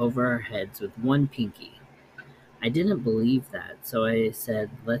up over our heads with one pinky." I didn't believe that, so I said,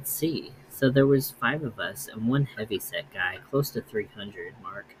 "Let's see." So there was 5 of us and one heavyset guy, close to 300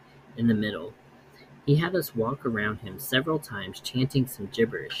 mark, in the middle. He had us walk around him several times chanting some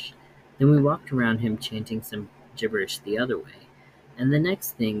gibberish. Then we walked around him chanting some gibberish the other way. And the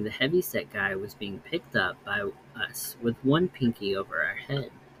next thing, the heavyset guy was being picked up by us with one pinky over our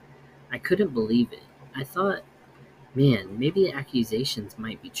head. I couldn't believe it. I thought, man, maybe the accusations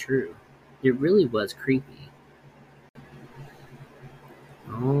might be true. It really was creepy.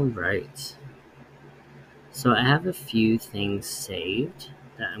 All right. So I have a few things saved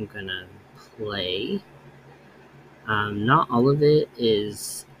that I'm gonna play. Not all of it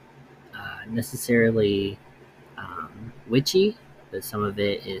is necessarily witchy, but some of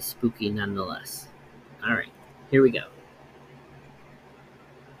it is spooky nonetheless. All right, here we go.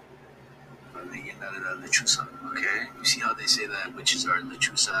 Leyenda de la Lechuza, okay? You see how they say that witches are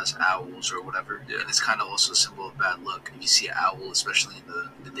lechuzas, owls, or whatever? Yeah. And it's kind of also a symbol of bad luck if you see an owl, especially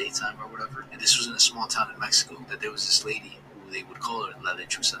in the daytime or whatever. And this was in a small town in Mexico, that there was this lady who they would call her La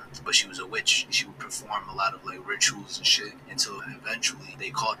Lechuza, but she was a witch. And she would perform a lot of like rituals and shit until eventually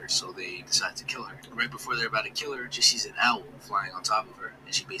they caught her, so they decided to kill her. Right before they're about to kill her, she sees an owl flying on top of her.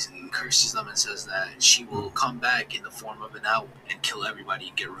 And she basically curses them and says that she will come back in the form of an owl and kill everybody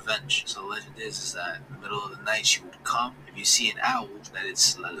and get revenge. So the legend is that in the middle of the night she would come. If you see an owl, that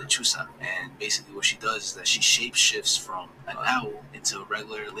it's La Lechuza. And basically what she does is that she shapeshifts from an owl into a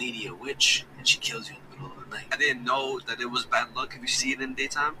regular lady, a witch, and she kills you in the middle of the night. I didn't know that it was bad luck if you see it in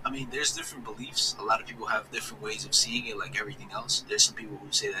daytime. I mean, there's different beliefs. A lot of people have different ways of seeing it, like everything else. There's some people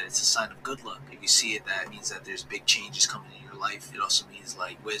who say that it's a sign of good luck. If you see it, that means that there's big changes coming in your life. It also means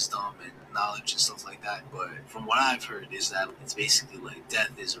like wisdom and knowledge and stuff like that. But from what I've heard is that it's basically like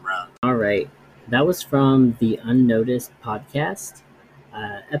death is around. All right, that was from the Unnoticed podcast,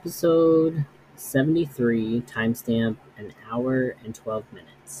 episode 73, timestamp an hour and 12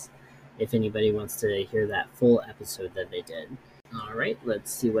 minutes. If anybody wants to hear that full episode that they did. All right,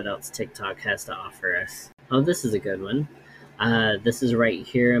 let's see what else TikTok has to offer us. Oh, this is a good one. This is right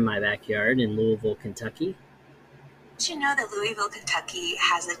here in my backyard in Louisville, Kentucky. Did you know that Louisville, Kentucky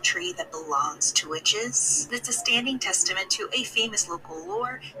has a tree that belongs to witches? It's a standing testament to a famous local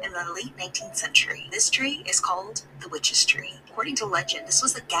lore in the late 19th century. This tree is called the Witch's Tree. According to legend, this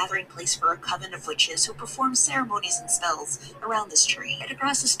was the gathering place for a coven of witches who performed ceremonies and spells around this tree. Right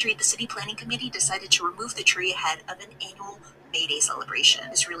across the street, the city planning committee decided to remove the tree ahead of an annual May Day celebration.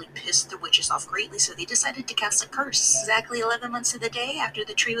 This really pissed the witches off greatly, so they decided to cast a curse. Exactly 11 months to the day after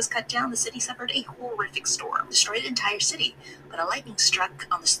the tree was cut down, the city suffered a horrific storm, destroyed the entire city, but a lightning struck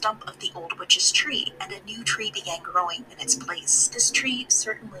on the stump of the old witch's tree, and a new tree began growing in its place. This tree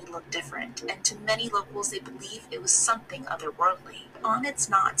certainly looked different, and to many locals they believe it was something otherworldly. On its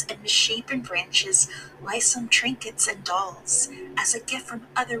knots and misshapen branches lie some trinkets and dolls, as a gift from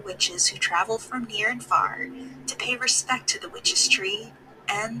other witches who traveled from near and far to pay respect to the witch's tree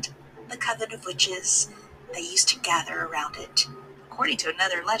and the coven of witches that used to gather around it. According to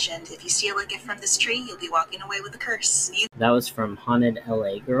another legend, if you steal a gift from this tree, you'll be walking away with a curse. That was from Haunted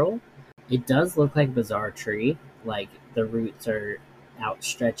LA Girl. It does look like a bizarre tree. Like the roots are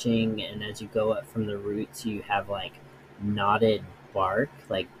outstretching, and as you go up from the roots, you have like knotted bark.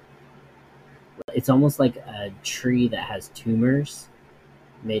 Like it's almost like a tree that has tumors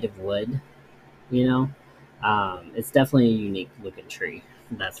made of wood. You know, it's definitely a unique looking tree.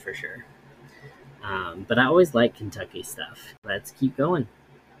 That's for sure. But I always like Kentucky stuff. Let's keep going.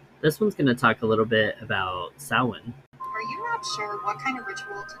 This one's going to talk a little bit about Samhain. Are you not sure what kind of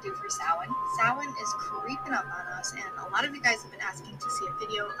ritual to do for Samhain? Samhain is creeping up on us, and a lot of you guys have been asking to see a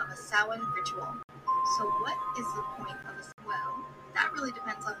video of a Samhain ritual. So what is the point of a well? That really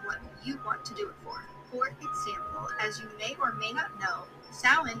depends on what you want to do it for. For example, as you may or may not know,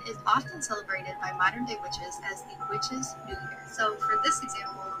 Samhain is often celebrated by modern-day witches as the Witches' New Year. So for this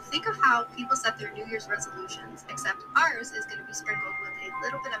example, think of how people set their New Year's resolutions, except ours is going to be sprinkled with a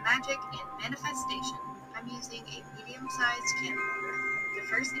little bit of magic and manifestation. I'm using a medium-sized candle holder.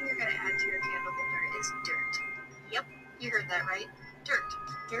 first thing you're going to add to your candle holder is dirt. Yep, you heard that right. Dirt.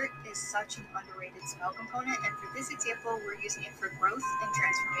 Dirt is such an underrated spell component, and for this example, we're using it for growth and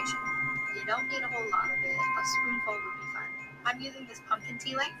transformation. You don't need a whole lot of it. A spoonful would be fine. I'm using this pumpkin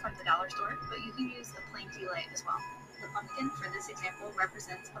tea light from the dollar store, but you can use a plain tea light as well. The pumpkin for this example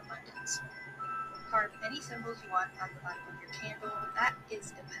represents abundance. Carve any symbols you want on the bottom of your candle. That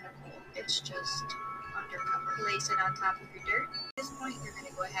is the pinnacle. It's just undercover. Place it on top of your dirt. At this point, you're going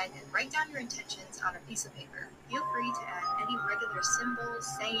to go ahead and write down your intentions on a piece of paper. Feel free to add any regular symbols,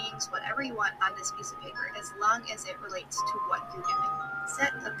 sayings, whatever you want on this piece of paper, as long as it relates to what you're doing.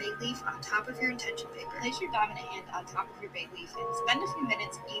 Set a bay leaf on top of your intention paper. Place your dominant hand on top of your bay leaf and spend a few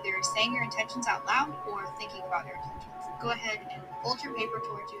minutes either saying your intentions out loud or thinking about your intentions. Go ahead and fold your paper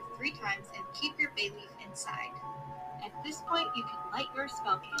towards you 3 times and keep your bay leaf inside. At this point, you can light your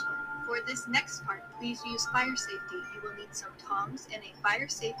spell candle. For this next part, please use fire safety. You will need some tongs and a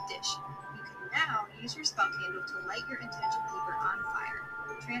fire-safe dish. You can now use your spell candle to light your intention paper on fire.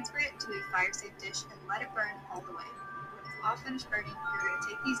 Transfer it to a fire-safe dish and let it burn all the way. When it's all finished burning, you're going to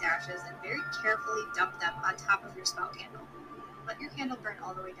take these ashes and very carefully dump them on top of your spell candle. Let your candle burn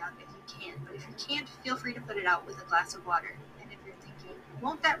all the way down if you can, but if you can't, feel free to put it out with a glass of water. And if you're thinking,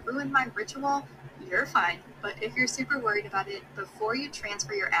 won't that ruin my ritual? You're fine, but if you're super worried about it, before you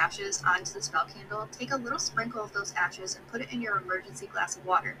transfer your ashes onto the spell candle, take a little sprinkle of those ashes and put it in your emergency glass of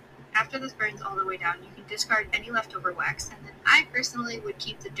water. After this burns all the way down, you can discard any leftover wax, and then I personally would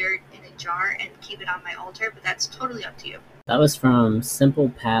keep the dirt in a jar and keep it on my altar, but that's totally up to you. That was from Simple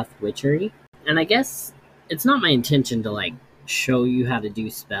Path Witchery. And I guess it's not my intention to show you how to do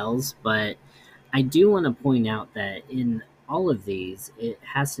spells, but I do want to point out that in all of these, it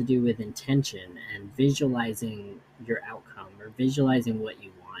has to do with intention and visualizing your outcome or visualizing what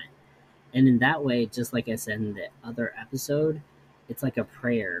you want. And in that way, just like I said in the other episode, it's like a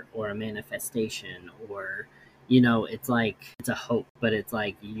prayer or a manifestation, or it's a hope, but it's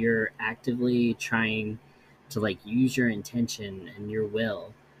like you're actively trying to use your intention and your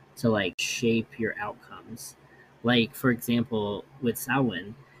will to shape your outcomes. Like, for example, with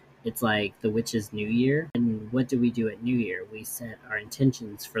Samhain, it's like the witch's new year. And what do we do at New Year? We set our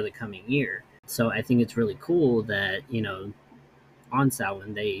intentions for the coming year. So I think it's really cool that, on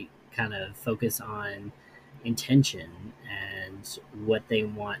Samhain, they kind of focus on intention and what they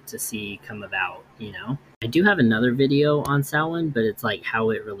want to see come about. I do have another video on Samhain, but it's like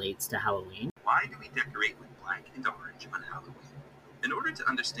how it relates to Halloween. Why do we decorate with black and orange on Halloween? In order to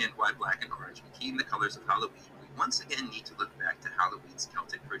understand why black and orange became the colors of Halloween, we once again need to look back to Halloween's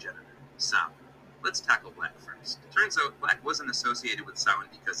Celtic progenitor, Samhain. Let's tackle black first. Turns out black wasn't associated with Samhain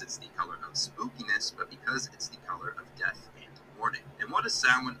because it's the color of spookiness, but because it's the color of death and mourning. And what is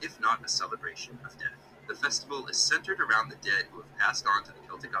Samhain if not a celebration of death? The festival is centered around the dead who have passed on to the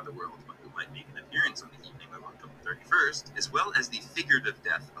Celtic otherworld, but who might make an appearance on the evening of October 31st, as well as the figurative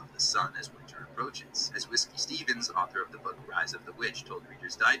death of the sun as winter approaches. As Whiskey Stevens, author of the book Rise of the Witch, told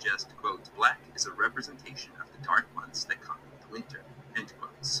Reader's Digest, quote, "Black is a representation of the dark months that come with winter." End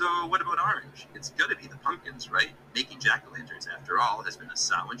quote. So what about orange? It's gotta be the pumpkins, right? Making jack-o'-lanterns, after all, has been a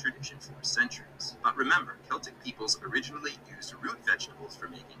Samhain tradition for centuries. But remember, Celtic peoples originally used root vegetables for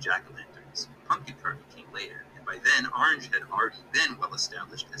making jack-o'-lanterns. Pumpkin carving came later, and by then orange had already been well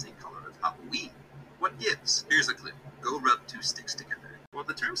established as a color of Halloween. What gives? Here's a clue. Go rub 2 sticks together. While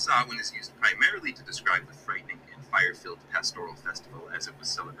the term Samhain is used primarily to describe the frightening and fire-filled pastoral festival as it was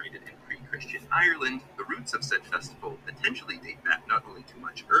celebrated in pre-Christian Ireland, the roots of said festival potentially date back not only to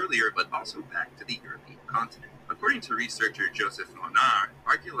much earlier, but also back to the European continent. According to researcher Joseph Monar,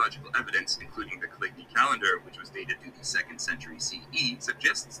 archaeological evidence, including the Caligny calendar, which was dated to the 2nd century CE,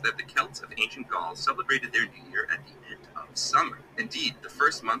 suggests that the Celts of ancient Gaul celebrated their new year at the end of summer. Indeed, the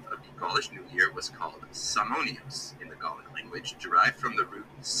first month of the Gaulish New Year was called Samonios in the Gallic language, derived from the root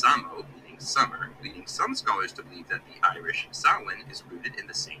samo, meaning summer, leading some scholars to believe that the Irish Samhain is rooted in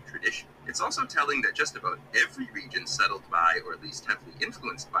the same tradition. It's also telling that just about every region settled by, or at least heavily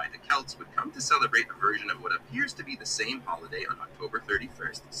influenced by, the Celts would come to celebrate a version of what appears to be the same holiday on October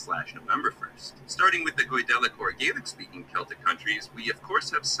 31st/November 1st. Starting with the Goidelic or Gaelic-speaking Celtic countries, we of course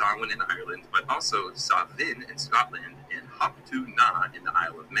have Samhain in Ireland, but also Samhain in Scotland and Hoptu Na in the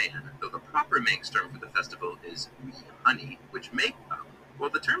Isle of Man, though the proper Manx term for the festival is Wee Honey, which make well,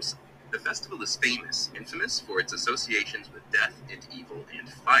 the festival is infamous for its associations with death and evil and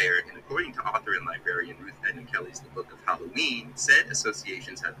fire, and according to author and librarian Ruth Edmund Kelly's The Book of Halloween, said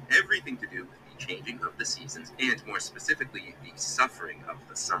associations have everything to do with the changing of the seasons, and more specifically, the suffering of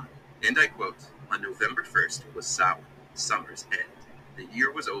the sun. And I quote, "On November 1st was Samhain, summer's end. The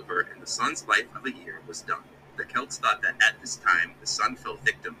year was over, and the sun's life of a year was done. The Celts thought that at this time the sun fell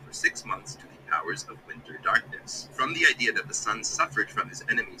victim for 6 months to the powers of winter darkness. From the idea that the sun suffered from his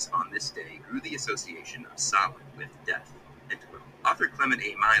enemies on this day grew the association of Samhain with death. Author Clement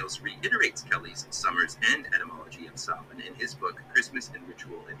A. Miles reiterates Kelly's Summers End etymology of Samhain in his book Christmas in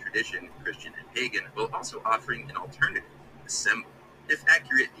Ritual and Tradition, Christian and Pagan, while also offering an alternative, assembly. If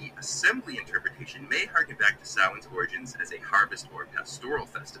accurate, the assembly interpretation may harken back to Samhain's origins as a harvest or pastoral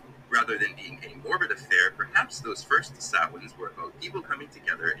festival. Rather than being a morbid affair, perhaps those first Samhains were about people coming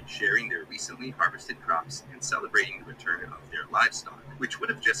together and sharing their recently harvested crops and celebrating the return of their livestock, which would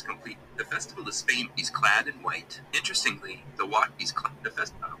have just completed. The festival is famous. He's clad in white. Interestingly,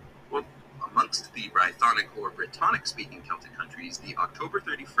 amongst the Brythonic or Brittonic-speaking Celtic countries, the October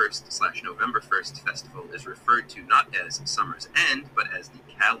 31st/November 1st festival is referred to not as Summer's End, but as the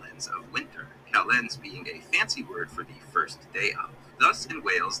Calends of Winter, Calends being a fancy word for the first day of. Thus, in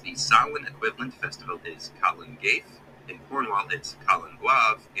Wales, the Samhain equivalent festival is Calan Gaeth, in Cornwall it's Calan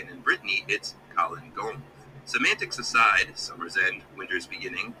Gaeaf, and in Brittany it's Calan Gaeaf. Semantics aside, summer's end, winter's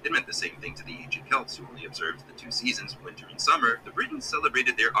beginning, it meant the same thing to the ancient Celts who only observed the 2 seasons, winter and summer. The Britons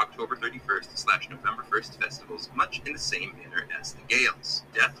celebrated their October 31st/November 1st festivals much in the same manner as the Gaels.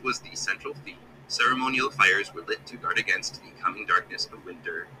 Death was the central theme. Ceremonial fires were lit to guard against the coming darkness of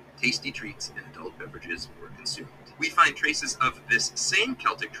winter. Tasty treats and adult beverages were consumed. We find traces of this same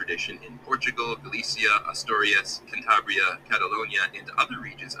Celtic tradition in Portugal, Galicia, Asturias, Cantabria, Catalonia, and other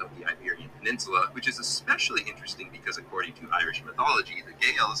regions of the Iberian Peninsula, which is especially interesting because according to Irish mythology, the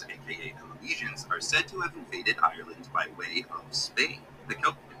Gaels, aka the Milesians, are said to have invaded Ireland by way of Spain.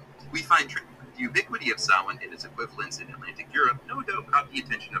 We find the ubiquity of Samhain and its equivalents in Atlantic Europe no doubt caught the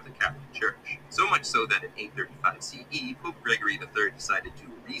attention of the Catholic Church. So much so that in 835 CE, Pope Gregory III decided to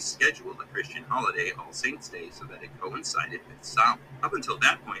reschedule the Christian holiday All Saints' Day so that it coincided with Samhain. Up until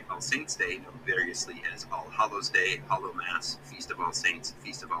that point, All Saints' Day, known variously as All Hallows' Day, Hallow Mass, Feast of All Saints,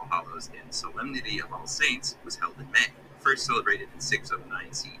 Feast of All Hallows, and Solemnity of All Saints, was held in May. First celebrated in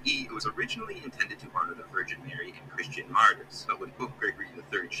 609 CE, it was originally intended to honor the Virgin Mary and Christian martyrs, but when Pope Gregory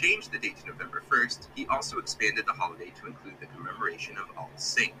III changed the date to November 1st, he also expanded the holiday to include the commemoration of All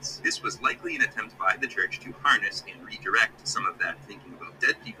Saints. This was likely an attempt by the Church to harness and redirect some of that thinking about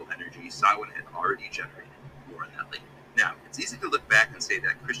dead people energy Samhain had already generated. More on that later. Now, it's easy to look back and say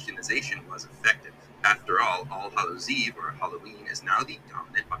that Christianization was effective. After all Hallows Eve, or Halloween, is now the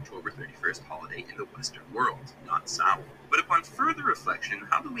dominant October 31st holiday in the Western world, not Samhain. But upon further reflection,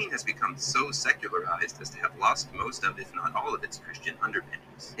 Halloween has become so secularized as to have lost most of, if not all of, its Christian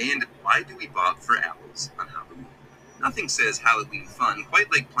underpinnings. And why do we bob for apples on Halloween? Nothing says Halloween fun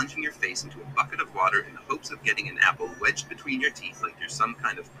quite like plunging your face into a bucket of water in the hopes of getting an apple wedged between your teeth like you're some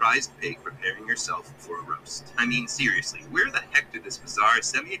kind of prized pig preparing yourself for a roast. I mean, seriously, where the heck did this bizarre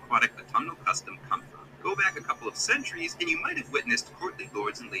semi-aquatic autumnal custom come from? Go back a couple of centuries, and you might have witnessed courtly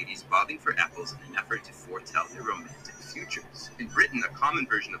lords and ladies bobbing for apples in an effort to foretell their romantic futures. In Britain, a common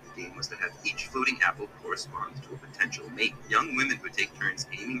version of the game was to have each floating apple correspond to a potential mate. Young women would take turns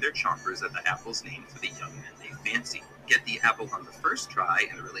aiming their chompers at the apples named for the young men they fancied. Get the apple on the first try,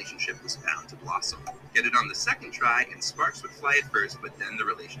 and the relationship was bound to blossom. Get it on the second try, and sparks would fly at first, but then the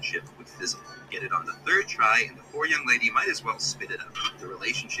relationship would fizzle. Get it on the third try, and the poor young lady might as well spit it up. The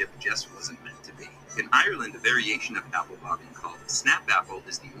relationship just wasn't meant to be. In Ireland, a variation of apple bobbing called snap apple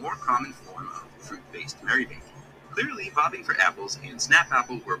is the more common form of fruit-based merrymaking. Clearly, bobbing for apples and snap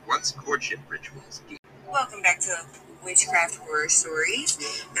apple were once courtship rituals. Welcome back to Witchcraft Horror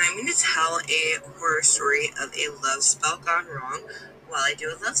Stories, and I'm going to tell a horror story of a love spell gone wrong while I do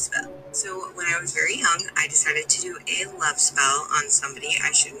a love spell. So when I was very young, I decided to do a love spell on somebody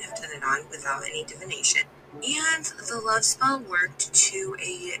I shouldn't have done it on without any divination. And the love spell worked to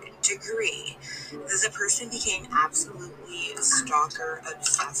a degree. The person became absolutely stalker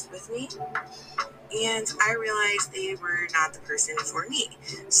obsessed with me, and I realized they were not the person for me,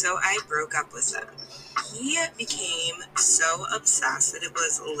 so I broke up with them. He became so obsessed that it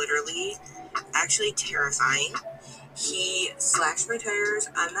was literally actually terrifying. He slashed my tires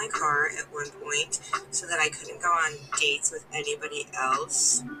on my car at one point so that I couldn't go on dates with anybody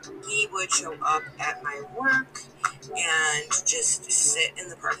else. He would show up at my work and just sit in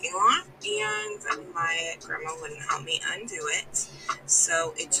the parking lot, and my grandma wouldn't help me undo it.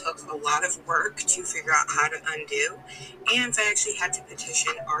 So it took a lot of work to figure out how to undo, and I actually had to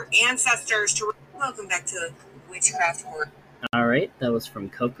petition our ancestors to... Welcome back to Witchcraft Horror. Alright, that was from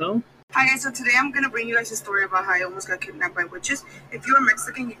Coco. Hi guys, so today I'm going to bring you guys a story about how I almost got kidnapped by witches. If you're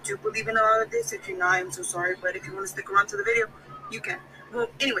Mexican, you do believe in a lot of this. If you're not, I'm so sorry, but if you want to stick around to the video, you can. Well,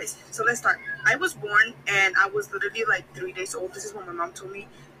 anyways, so let's start. I was born and I was literally like 3 days old. This is what my mom told me.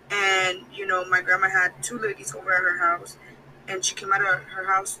 And, my grandma had two ladies over at her house, and she came out of her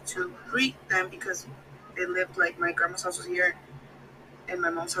house to greet them because they lived, like, my grandma's house was here, and my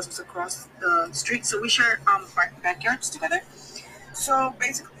mom's house was across the street. So we share backyards together. So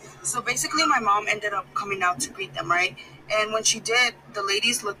basically, my mom ended up coming out to greet them, right? And when she did, the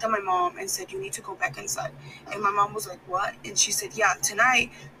ladies looked at my mom and said, "You need to go back inside." And my mom was like, "What?" And she said, "Yeah,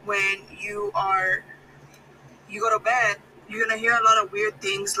 tonight when you go to bed, you're gonna hear a lot of weird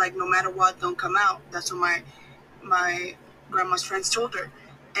things. Like, no matter what, don't come out." That's what my grandma's friends told her.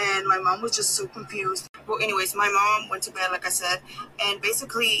 And my mom was just so confused. Well, anyways, my mom went to bed, like I said, and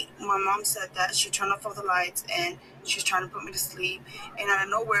basically my mom said that she turned off all the lights and she was trying to put me to sleep. And out of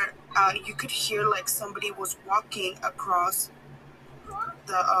nowhere, you could hear like somebody was walking across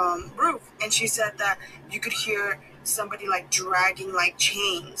the roof. And she said that you could hear somebody like dragging like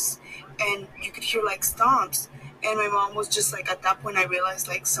chains, and you could hear like stomps. And my mom was just like, at that point I realized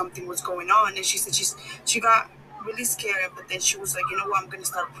like something was going on. And she said she got really scared, but then she was like, "You know what, I'm gonna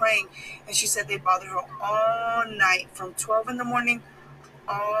start praying." And she said they bothered her all night from 12 in the morning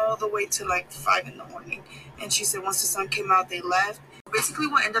all the way to like 5 in the morning. And she said once the sun came out, they left. Basically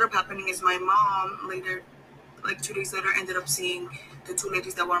what ended up happening is my mom later, like 2 days later, ended up seeing the two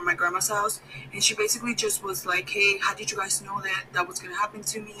ladies that were at my grandma's house. And she basically just was like, "Hey, how did you guys know that was gonna happen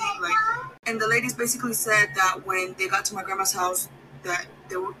to me?" Like, and the ladies basically said that when they got to my grandma's house, that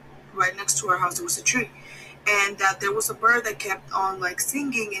they were right next to her house, there was a tree, and that there was a bird that kept on like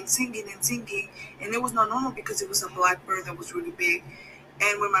singing and singing and singing. And it was not normal because it was a black bird that was really big.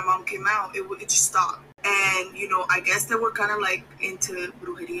 And when my mom came out, it just stopped. And I guess they were kind of like into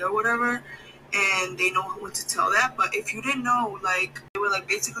brujeria or whatever, and they know when to tell that. But if you didn't know, like, they were like,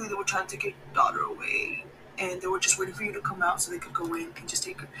 basically they were trying to take your daughter away, and they were just waiting for you to come out so they could go in and just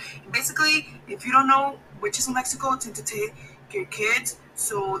take her. And basically, if you don't know, witches in Mexico tend to take your kids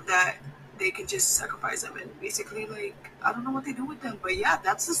so that they can just sacrifice them. And basically, like, I don't know what they do with them, but yeah,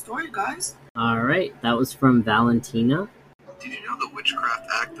 that's the story, guys. All right, that was from Valentina. Did you know the Witchcraft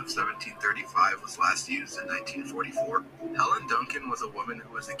Act of 1735 was last used in 1944? Helen Duncan was a woman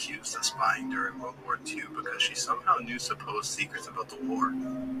who was accused of spying during World War II because she somehow knew supposed secrets about the war.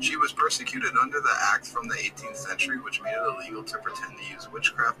 She was persecuted under the act from the 18th century, which made it illegal to pretend to use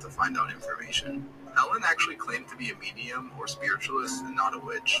witchcraft to find out information. Helen actually claimed to be a medium or spiritualist and not a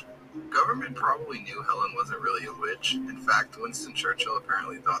witch. Government probably knew Helen wasn't really a witch. In fact, Winston Churchill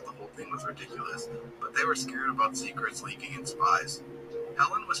apparently thought the whole thing was ridiculous, but they were scared about secrets leaking and spies.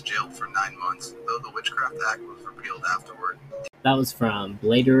 Helen was jailed for 9 months, though the Witchcraft Act was repealed afterward. That was from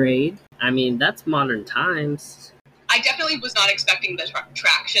Bladerade. I mean, that's modern times. I definitely was not expecting the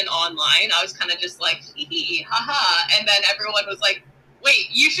traction online. I was kind of just like, hee hee, haha. And then everyone was like, wait,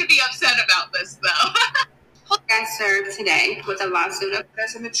 you should be upset about this, though. Got served today with a lawsuit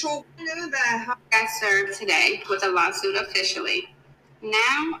officially.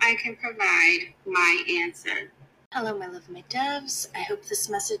 Now I can provide my answer. Hello, my love, my doves. I hope this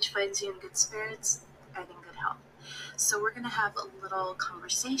message finds you in good spirits and in good health. So we're going to have a little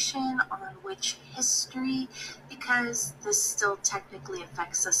conversation on witch history because this still technically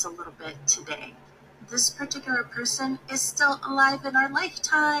affects us a little bit today. This particular person is still alive in our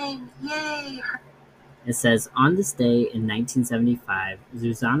lifetime. Yay! It says, on this day in 1975,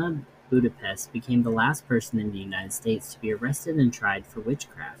 Zuzana Budapest became the last person in the United States to be arrested and tried for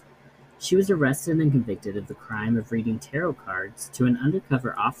witchcraft. She was arrested and convicted of the crime of reading tarot cards to an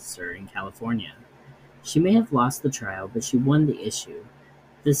undercover officer in California. She may have lost the trial, but she won the issue.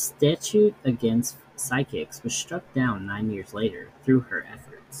 The statute against psychics was struck down 9 years later through her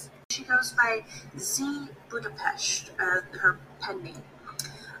efforts. She goes by Z Budapest, her pen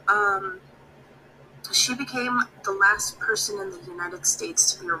name. She became the last person in the United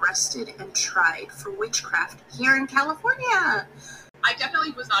States to be arrested and tried for witchcraft here in California. I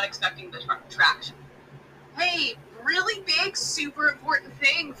definitely was not expecting the traction. Hey, really big, super important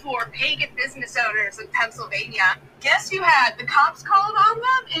thing for pagan business owners in Pennsylvania. Guess who had the cops called on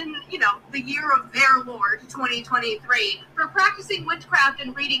them in, the year of their Lord, 2023, for practicing witchcraft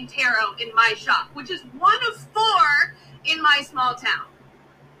and reading tarot in my shop, which is one of 4 in my small town.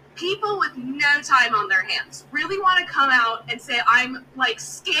 People with no time on their hands really want to come out and say I'm like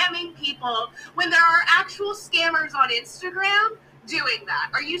scamming people when there are actual scammers on Instagram doing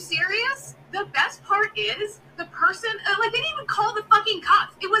that. Are you serious? The best part is the person, they didn't even call the fucking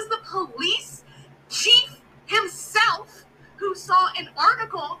cops. It was the police chief himself who saw an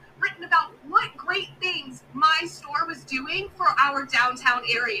article written about what great things my store was doing for our downtown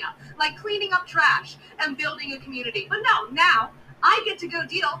area, like cleaning up trash and building a community. But no, now I get to go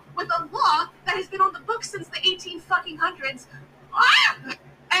deal with a law that has been on the books since the 18 fucking hundreds.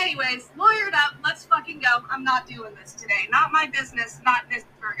 Anyways, lawyered up. Let's fucking go. I'm not doing this today. Not my business. Not this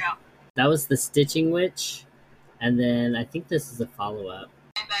Virgo. That was the Stitching Witch, and then I think this is a follow-up.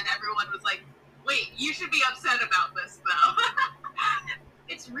 And then everyone was like, wait, you should be upset about this, though.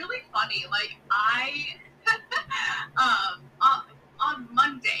 It's really funny. Like, on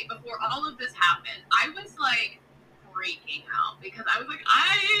Monday, before all of this happened, I was, like, freaking out because I was like,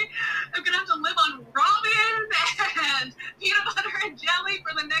 I am going to have to live on ramen and peanut butter and jelly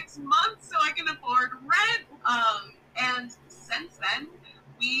for the next month so I can afford rent. And since then,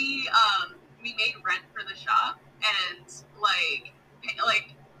 we made rent for the shop, and, like,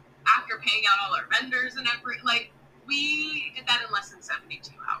 after paying out all our vendors and everything, we did that in less than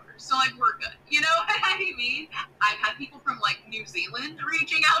 72 hours. So, we're good. You know what I mean? I've had people from, New Zealand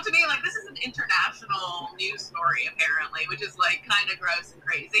reaching out to me. This is an international news story, apparently, which is, kind of gross and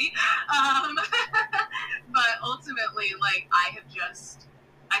crazy. But ultimately, I have just,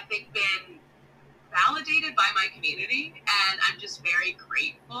 I think, been validated by my community, and I'm just very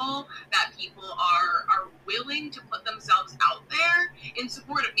grateful that people are willing to put themselves out there in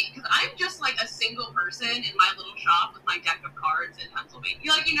support of me, because I'm just a single person in my little shop with my deck of cards in Pennsylvania.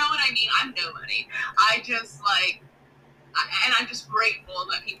 You know what I mean? I'm nobody. I just and I'm just grateful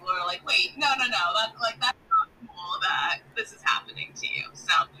that people are wait, no, that's not cool that this is happening to you.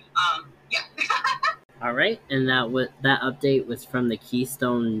 So, yeah. All right, and that update was from the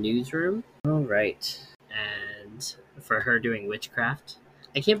Keystone newsroom. All right, and for her doing witchcraft,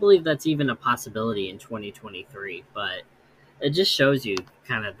 I can't believe that's even a possibility in 2023. But it just shows you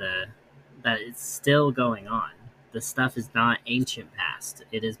kind of that it's still going on. The stuff is not ancient past;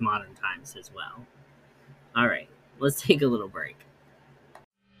 it is modern times as well. All right, let's take a little break.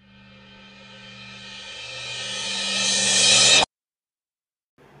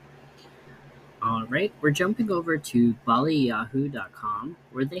 Alright, we're jumping over to ballyahoo.com,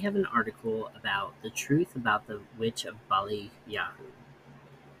 where they have an article about the truth about the witch of Ballyahoo.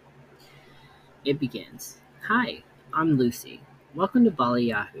 It begins, "Hi, I'm Lucy. Welcome to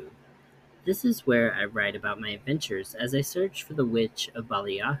Ballyahoo. This is where I write about my adventures as I search for the witch of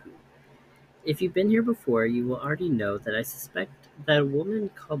Ballyahoo. If you've been here before, you will already know that I suspect that a woman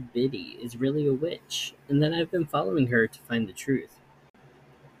called Biddy is really a witch, and that I've been following her to find the truth.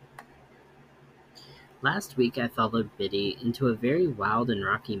 Last week I followed Biddy into a very wild and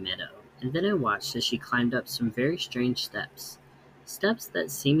rocky meadow, and then I watched as she climbed up some very strange steps. Steps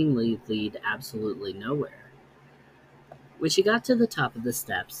that seemingly lead absolutely nowhere. When she got to the top of the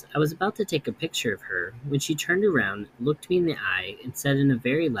steps, I was about to take a picture of her when she turned around, looked me in the eye, and said in a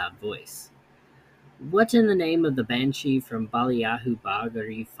very loud voice, 'What in the name of the banshee from Ballyahoo Bog are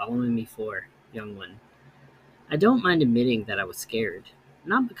you following me for, young one?' I don't mind admitting that I was scared,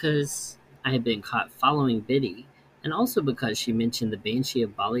 not because I had been caught following Biddy, and also because she mentioned the banshee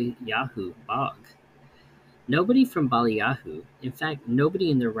of Ballyahoo Bog. Nobody from Ballyahoo, in fact, nobody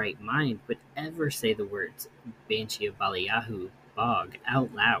in their right mind would ever say the words banshee of Ballyahoo Bog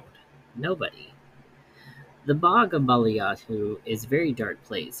out loud. Nobody. The bog of Ballyahoo is a very dark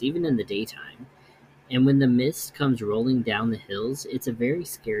place, even in the daytime, and when the mist comes rolling down the hills, it's a very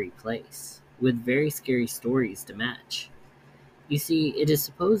scary place, with very scary stories to match. You see, it is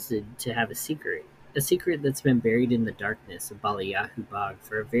supposed to have a secret that's been buried in the darkness of Ballyahoo Bog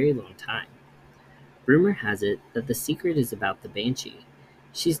for a very long time. Rumor has it that the secret is about the banshee.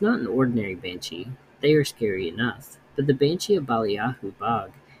 She's not an ordinary banshee, they are scary enough, but the banshee of Ballyahoo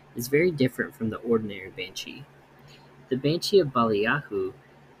Bog is very different from the ordinary banshee. The banshee of Ballyahoo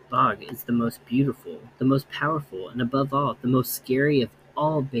Bog is the most beautiful, the most powerful, and above all, the most scary of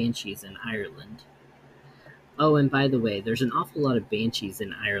all banshees in Ireland. Oh, and by the way, there's an awful lot of banshees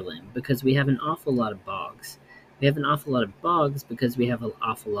in Ireland because we have an awful lot of bogs. We have an awful lot of bogs because we have an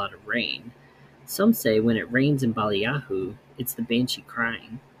awful lot of rain. Some say when it rains in Ballyahoo, it's the banshee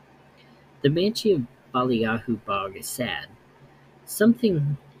crying. The banshee of Ballyahoo Bog is sad.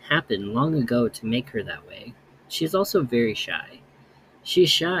 Something happened long ago to make her that way. She is also very shy. She's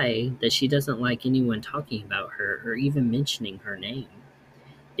shy that she doesn't like anyone talking about her or even mentioning her name.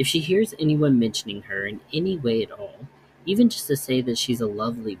 If she hears anyone mentioning her in any way at all, even just to say that she's a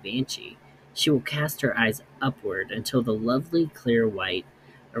lovely banshee, she will cast her eyes upward until the lovely clear white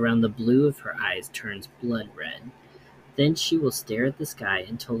around the blue of her eyes turns blood red. Then she will stare at the sky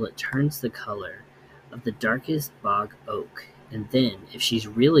until it turns the color of the darkest bog oak, and then, if she's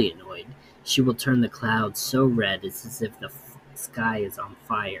really annoyed, she will turn the clouds so red it's as if the sky is on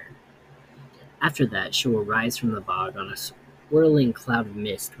fire. After that, she will rise from the bog on a swirling cloud of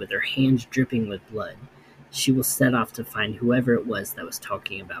mist with her hands dripping with blood. She will set off to find whoever it was that was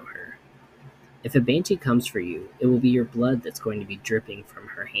talking about her. If a banshee comes for you, it will be your blood that's going to be dripping from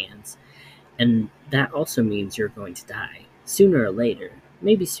her hands, and that also means you're going to die, sooner or later.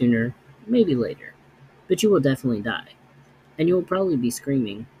 Maybe sooner, maybe later. But you will definitely die, and you will probably be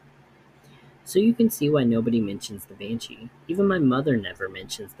screaming. So you can see why nobody mentions the banshee. Even my mother never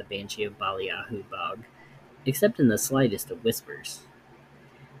mentions the banshee of Ballyahoo Bog, except in the slightest of whispers.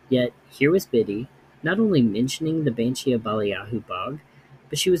 Yet here was Biddy, not only mentioning the banshee of Ballyahoo Bog,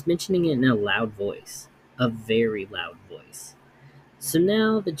 but she was mentioning it in a loud voice. A very loud voice. So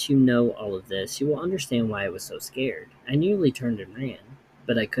now that you know all of this, you will understand why I was so scared. I nearly turned and ran,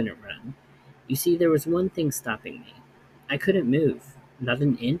 but I couldn't run. You see, there was one thing stopping me. I couldn't move. Not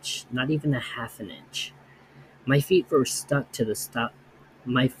an inch, not even a half an inch. My feet were stuck to the stop.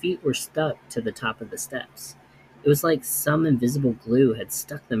 My feet were stuck to the top of the steps. It was like some invisible glue had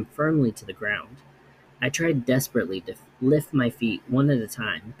stuck them firmly to the ground. I tried desperately to lift my feet one at a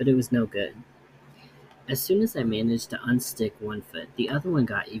time, but it was no good. As soon as I managed to unstick one foot, the other one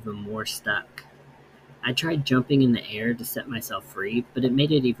got even more stuck. I tried jumping in the air to set myself free, but it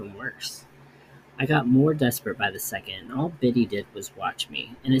made it even worse. I got more desperate by the second, and all Biddy did was watch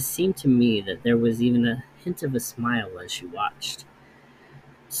me, and it seemed to me that there was even a hint of a smile as she watched.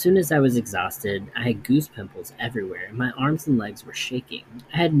 As soon as I was exhausted, I had goose pimples everywhere, and my arms and legs were shaking.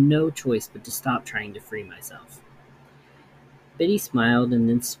 I had no choice but to stop trying to free myself. Biddy smiled and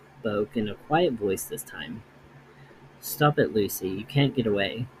then spoke in a quiet voice this time. "Stop it, Lucy. You can't get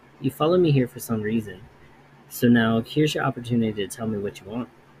away. You followed me here for some reason. So now, here's your opportunity to tell me what you want."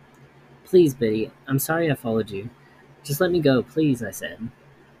 "Please, Biddy, I'm sorry I followed you. Just let me go, please," I said.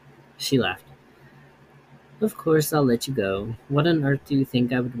 She laughed. "Of course I'll let you go. What on earth do you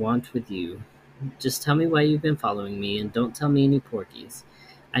think I would want with you? Just tell me why you've been following me, and don't tell me any porkies.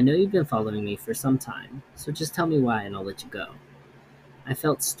 I know you've been following me for some time, so just tell me why and I'll let you go." I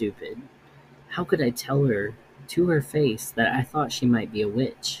felt stupid. How could I tell her to her face that I thought she might be a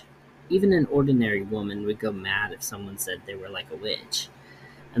witch? Even an ordinary woman would go mad if someone said they were like a witch,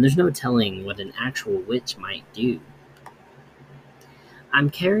 and there's no telling what an actual witch might do. "I'm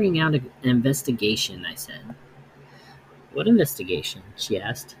carrying out an investigation," I said. "What investigation?" she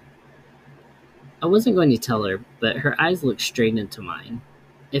asked. I wasn't going to tell her, but her eyes looked straight into mine.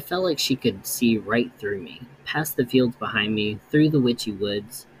 It felt like she could see right through me, past the fields behind me, through the witchy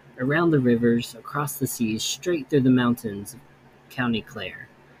woods, around the rivers, across the seas, straight through the mountains of County Clare,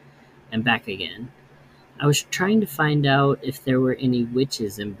 and back again. I was trying to find out if there were any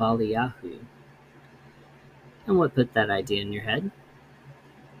witches in Ballyahoo. "And what put that idea in your head?"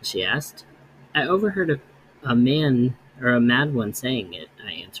 she asked. "I overheard a man or a mad one saying it,"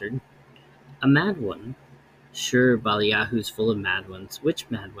 I answered. "A mad one? Sure, Ballyahoo's full of mad ones. Which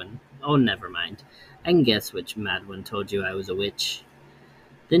mad one? Oh, never mind. I can guess which mad one told you I was a witch."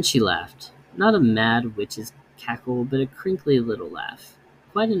 Then she laughed. Not a mad witch's cackle, but a crinkly little laugh.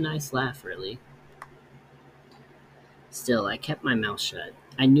 Quite a nice laugh, really. Still, I kept my mouth shut.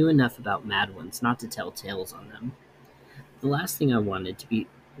 I knew enough about mad ones not to tell tales on them. The last thing I wanted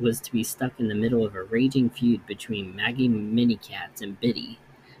was to be stuck in the middle of a raging feud between Maggie Minicat and Biddy,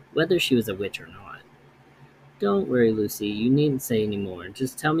 whether she was a witch or not. "Don't worry, Lucy, you needn't say any more.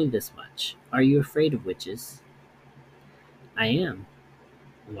 Just tell me this much. Are you afraid of witches?" "I am."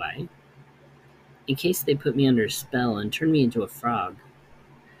 "Why?" "In case they put me under a spell and turn me into a frog."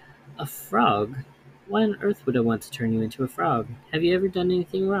 "A frog? Why on earth would I want to turn you into a frog? Have you ever done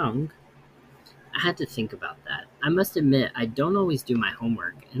anything wrong?" I had to think about that. I must admit, I don't always do my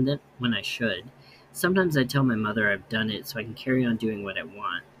homework, and then when I should. Sometimes I tell my mother I've done it so I can carry on doing what I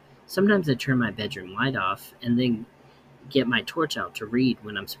want. Sometimes I turn my bedroom light off and then get my torch out to read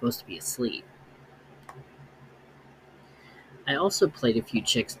when I'm supposed to be asleep. I also played a few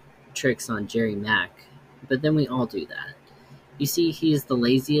tricks on Jerry Mack, but then we all do that. You see, he is the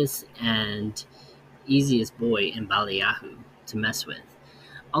laziest and easiest boy in Ballyahoo to mess with.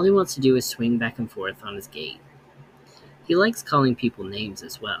 All he wants to do is swing back and forth on his gate. He likes calling people names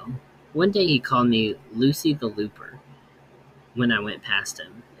as well. One day he called me Lucy the Looper when I went past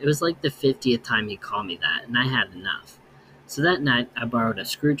him. It was like the 50th time he called me that, and I had enough. So that night, I borrowed a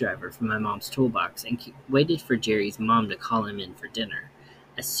screwdriver from my mom's toolbox and waited for Jerry's mom to call him in for dinner.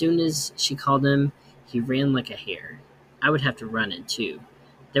 As soon as she called him, he ran like a hare. I would have to run in too.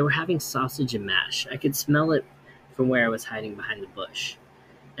 They were having sausage and mash. I could smell it from where I was hiding behind the bush.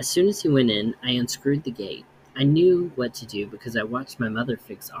 As soon as he went in, I unscrewed the gate. I knew what to do because I watched my mother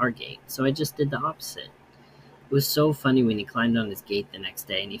fix our gate, so I just did the opposite. It was so funny when he climbed on his gate the next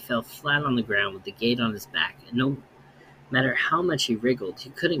day and he fell flat on the ground with the gate on his back, and no matter how much he wriggled, he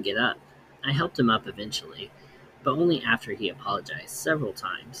couldn't get up. I helped him up eventually, but only after he apologized several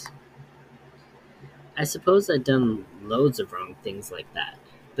times. I suppose I'd done loads of wrong things like that,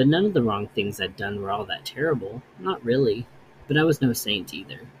 but none of the wrong things I'd done were all that terrible. Not really. But I was no saint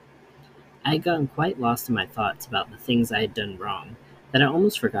either. I had gotten quite lost in my thoughts about the things I had done wrong that I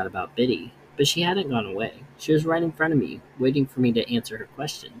almost forgot about Biddy, but she hadn't gone away. She was right in front of me, waiting for me to answer her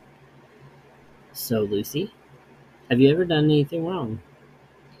question. So, Lucy, have you ever done anything wrong?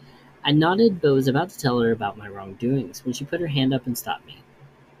 I nodded, but was about to tell her about my wrongdoings when she put her hand up and stopped me.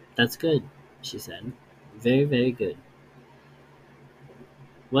 That's good, she said. Very, very good.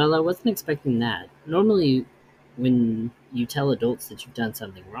 Well, I wasn't expecting that. Normally, when you tell adults that you've done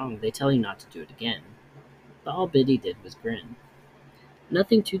something wrong, they tell you not to do it again. But all Biddy did was grin.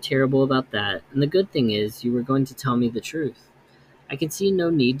 Nothing too terrible about that, and the good thing is you were going to tell me the truth. I can see no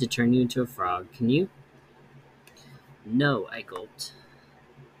need to turn you into a frog, can you? No, I gulped.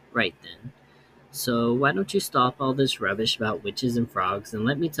 Right then. So why don't you stop all this rubbish about witches and frogs and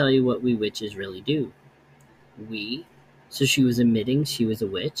let me tell you what we witches really do? We? So she was admitting she was a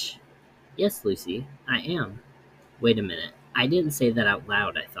witch? Yes, Lucy, I am. Wait a minute. I didn't say that out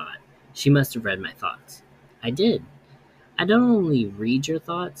loud, I thought. She must have read my thoughts. I did. I don't only read your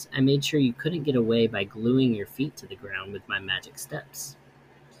thoughts, I made sure you couldn't get away by gluing your feet to the ground with my magic steps.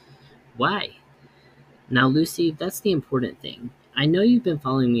 Why? Now, Lucy, that's the important thing. I know you've been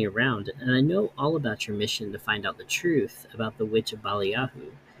following me around, and I know all about your mission to find out the truth about the Witch of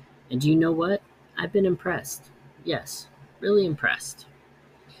Baliahu. And do you know what? I've been impressed. Yes, really impressed.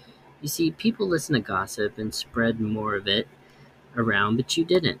 You see, people listen to gossip and spread more of it around, but you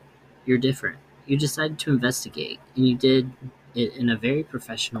didn't. You're different. You decided to investigate, and you did it in a very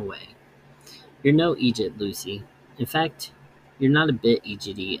professional way. You're no Egypt, Lucy. In fact, you're not a bit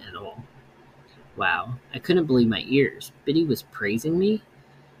Egypty at all. Wow, I couldn't believe my ears. Biddy was praising me?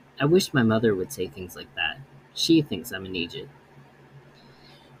 I wish my mother would say things like that. She thinks I'm an Egypt.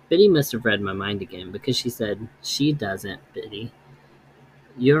 Biddy must have read my mind again because she said, She doesn't, Biddy.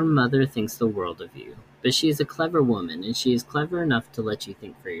 Your mother thinks the world of you, but she is a clever woman and she is clever enough to let you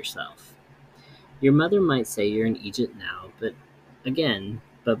think for yourself. Your mother might say you're an Egypt now,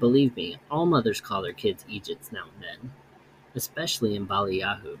 but believe me, all mothers call their kids Egypts now and then, especially in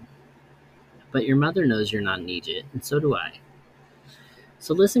Baliahu. But your mother knows you're not an Egypt, and so do I.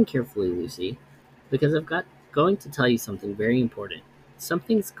 So listen carefully, Lucy, because going to tell you something very important.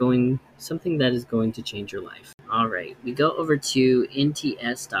 Something that is going to change your life. All right, we go over to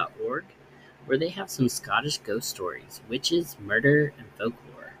nts.org, where they have some Scottish ghost stories, witches, murder, and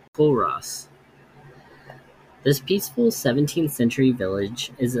folklore. Culross. This peaceful 17th century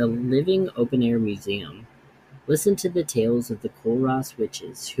village is a living open-air museum. Listen to the tales of the Culross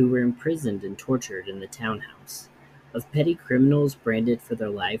witches who were imprisoned and tortured in the townhouse, of petty criminals branded for their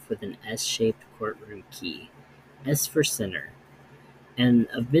life with an S-shaped courtroom key, S for sinner, and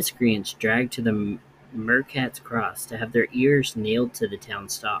of miscreants dragged to the Mercat's Cross to have their ears nailed to the town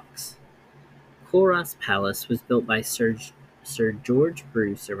stocks. Culross Palace was built by Sir George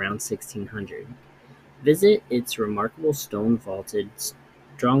Bruce around 1600. Visit its remarkable stone-vaulted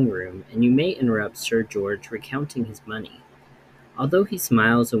strong room, and you may interrupt Sir George recounting his money. Although he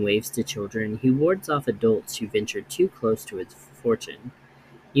smiles and waves to children, he wards off adults who venture too close to his fortune.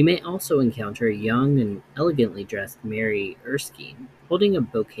 You may also encounter a young and elegantly dressed Mary Erskine, holding a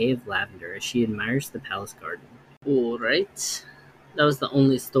bouquet of lavender as she admires the palace garden. All right. That was the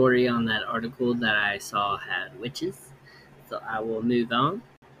only story on that article that I saw had witches, so I will move on.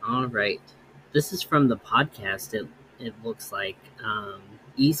 All right. This is from the podcast, it looks like,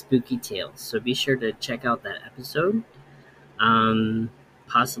 E-Spooky Tales, so be sure to check out that episode.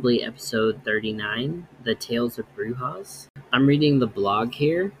 Possibly episode 39, The Tales of Brujas. I'm reading the blog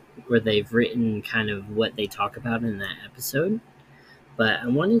here, where they've written kind of what they talk about in that episode. But I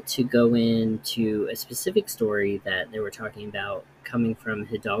wanted to go into a specific story that they were talking about coming from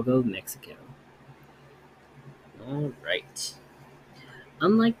Hidalgo, Mexico. All right.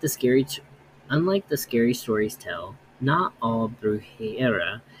 Unlike the scary stories tell, not all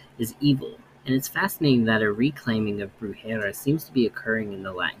brujeria is evil, and it's fascinating that a reclaiming of brujeria seems to be occurring in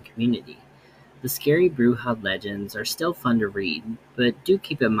the Latin community. The scary bruja legends are still fun to read, but do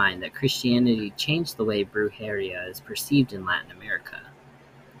keep in mind that Christianity changed the way brujeria is perceived in Latin America.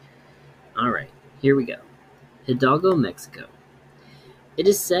 Alright, here we go. Hidalgo, Mexico. It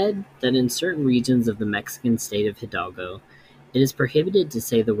is said that in certain regions of the Mexican state of Hidalgo, it is prohibited to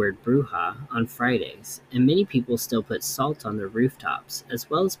say the word bruja on Fridays, and many people still put salt on their rooftops, as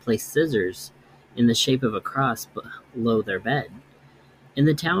well as place scissors in the shape of a cross below their bed. In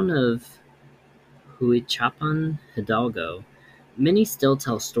the town of Huichapan, Hidalgo, many still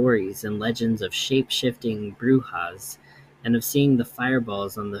tell stories and legends of shape-shifting brujas and of seeing the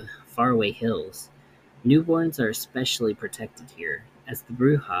fireballs on the faraway hills. Newborns are especially protected here, as the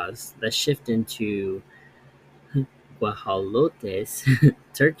brujas that shift into guajolotes,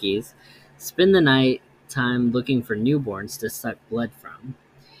 turkeys, spend the night time looking for newborns to suck blood from.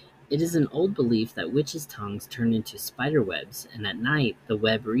 It is an old belief that witches' tongues turn into spider webs, and at night the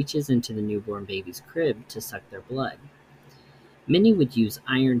web reaches into the newborn baby's crib to suck their blood. Many would use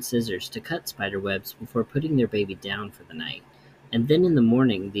iron scissors to cut spider webs before putting their baby down for the night, and then in the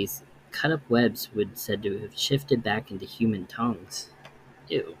morning these cut up webs would said to have shifted back into human tongues.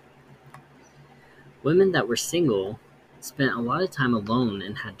 Ew. Women that were single spent a lot of time alone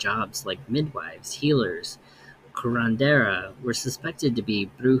and had jobs like midwives, healers, curandera were suspected to be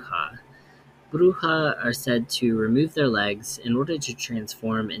bruja. Bruja are said to remove their legs in order to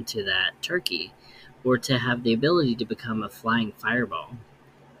transform into that turkey, or to have the ability to become a flying fireball.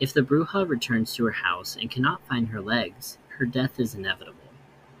 If the bruja returns to her house and cannot find her legs, her death is inevitable.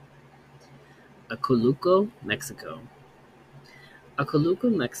 Acoluco, Mexico. Acoluco,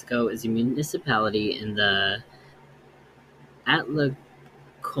 Mexico is a municipality in the Atlacomulco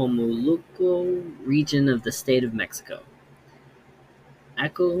region of the state of Mexico.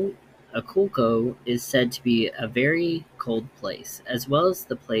 Aculco is said to be a very cold place, as well as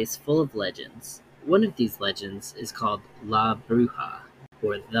the place full of legends. One of these legends is called La Bruja,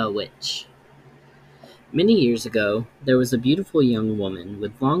 or the Witch. Many years ago, there was a beautiful young woman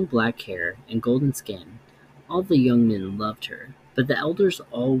with long black hair and golden skin. All the young men loved her, but the elders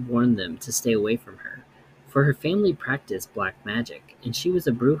all warned them to stay away from her, for her family practiced black magic, and she was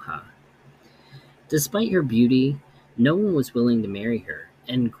a bruja. Despite her beauty, no one was willing to marry her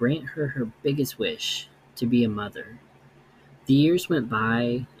and grant her her biggest wish, to be a mother. The years went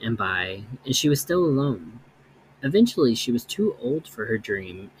by, and she was still alone. Eventually, she was too old for her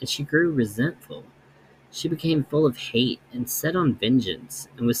dream, and she grew resentful. She became full of hate and set on vengeance,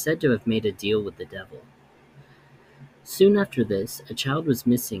 and was said to have made a deal with the devil. Soon after this, a child was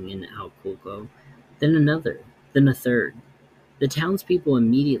missing in Acapulco, then another, then a third. The townspeople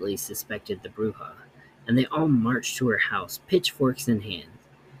immediately suspected the bruja, and they all marched to her house, pitchforks in hand.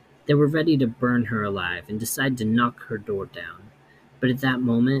 They were ready to burn her alive and decided to knock her door down. But at that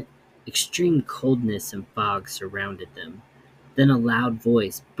moment, extreme coldness and fog surrounded them. Then a loud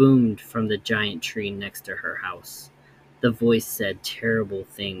voice boomed from the giant tree next to her house. The voice said terrible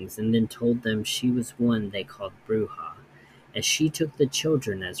things and then told them she was one they called Bruja, as she took the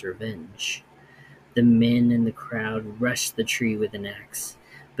children as revenge. The men in the crowd rushed the tree with an axe,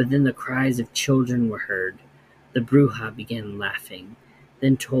 but then the cries of children were heard. The Bruja began laughing,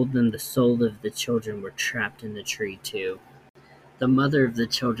 then told them the souls of the children were trapped in the tree too. The mother of the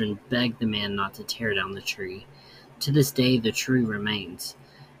children begged the man not to tear down the tree. To this day, the tree remains,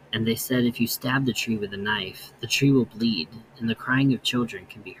 and they said if you stab the tree with a knife, the tree will bleed, and the crying of children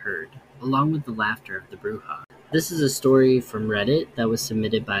can be heard, along with the laughter of the Bruja. This is a story from Reddit that was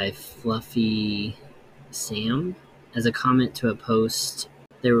submitted by Fluffy Sam as a comment to a post.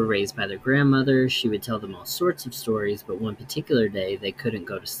 They were raised by their grandmother. She would tell them all sorts of stories, but one particular day they couldn't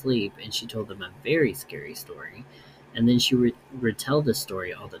go to sleep, and she told them a very scary story, and then she would retell the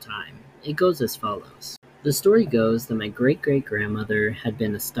story all the time. It goes as follows. The story goes that my great-great-grandmother had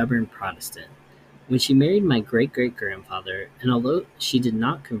been a stubborn Protestant. When she married my great-great-grandfather, and although she did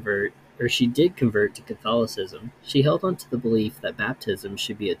convert to Catholicism, she held on to the belief that baptism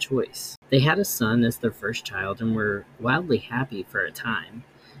should be a choice. They had a son as their first child and were wildly happy for a time.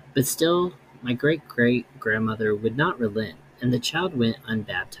 But still, my great-great-grandmother would not relent, and the child went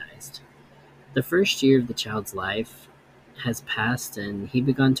unbaptized. The first year of the child's life has passed and he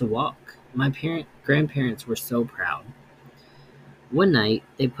begun to walk. My grandparents were so proud. One night,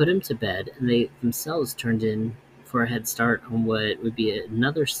 they put him to bed and they themselves turned in for a head start on what would be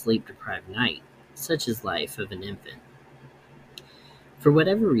another sleep-deprived night, such is life of an infant. For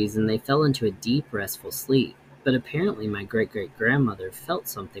whatever reason, they fell into a deep, restful sleep, but apparently my great-great-grandmother felt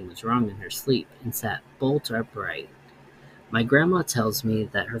something was wrong in her sleep and sat bolt upright. My grandma tells me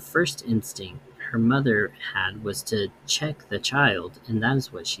that her first instinct her mother had was to check the child, and that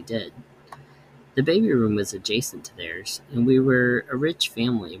is what she did. The baby room was adjacent to theirs, and we were a rich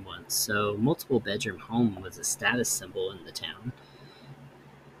family once, so multiple bedroom home was a status symbol in the town.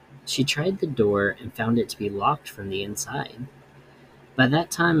 She tried the door and found it to be locked from the inside. By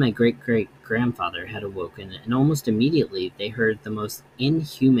that time, my great-great-grandfather had awoken, and almost immediately they heard the most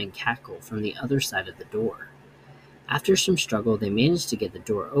inhuman cackle from the other side of the door. After some struggle, they managed to get the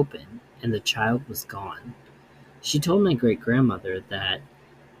door open, and the child was gone. She told my great-grandmother that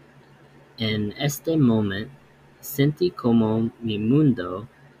en este moment sentí como mi mundo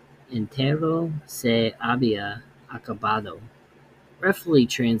entero se había acabado. Roughly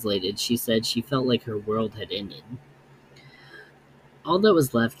translated, she said she felt like her world had ended. All that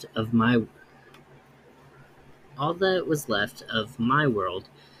was left of my world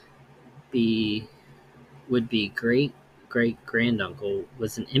be would be great granduncle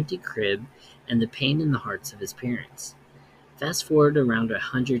was an empty crib and the pain in the hearts of his parents. Fast forward around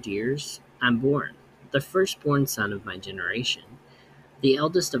 100 years, I'm born, the firstborn son of my generation, the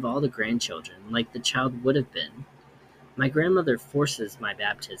eldest of all the grandchildren, like the child would have been. My grandmother forces my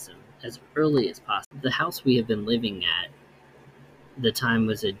baptism as early as possible. The house we have been living at the time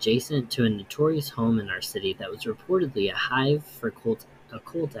was adjacent to a notorious home in our city that was reportedly a hive for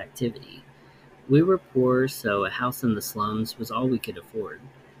occult activity. We were poor, so a house in the slums was all we could afford.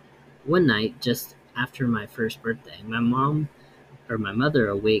 One night, just after my first birthday, my mother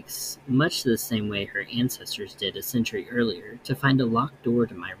awakes much the same way her ancestors did a century earlier to find a locked door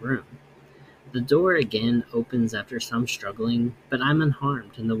to my room. The door again opens after some struggling, but I'm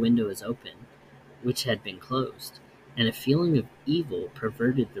unharmed and the window is open, which had been closed, and a feeling of evil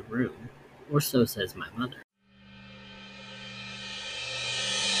perverted the room, or so says my mother.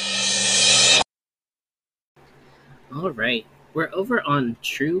 Alright, we're over on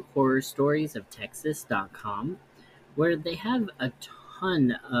truehorrorstoriesoftexas.com, where they have a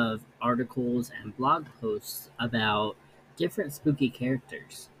ton of articles and blog posts about different spooky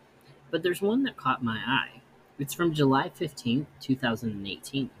characters. But there's one that caught my eye. It's from July 15th,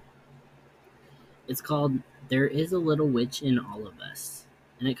 2018. It's called There Is a Little Witch in All of Us,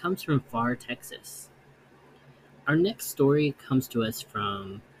 and it comes from Far, Texas. Our next story comes to us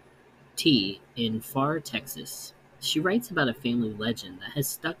from T in Far, Texas. She writes about a family legend that has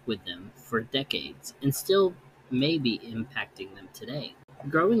stuck with them for decades and still may be impacting them today.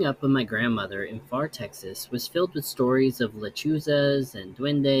 Growing up with my grandmother in Far, Texas was filled with stories of lechuzas and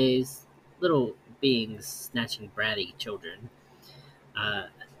duendes, little beings snatching bratty children. A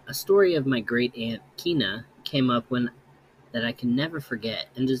story of my great aunt Kina came up that I can never forget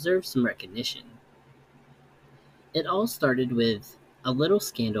and deserves some recognition. It all started with a little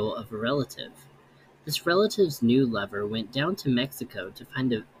scandal of a relative. This relative's new lover went down to Mexico to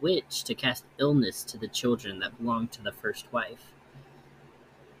find a witch to cast illness to the children that belonged to the first wife.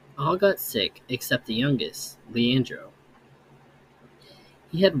 All got sick except the youngest, Leandro.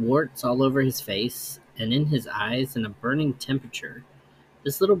 He had warts all over his face and in his eyes and a burning temperature.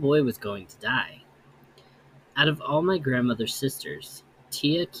 This little boy was going to die. Out of all my grandmother's sisters,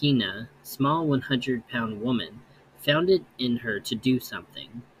 Tia Kina, small 100-pound woman, found it in her to do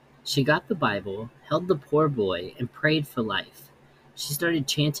something. She got the Bible, held the poor boy, and prayed for life. She started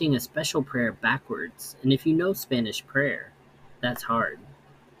chanting a special prayer backwards, and if you know Spanish prayer, that's hard.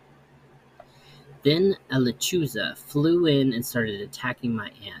 Then a lechuza flew in and started attacking my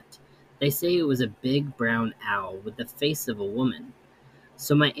aunt. They say it was a big brown owl with the face of a woman.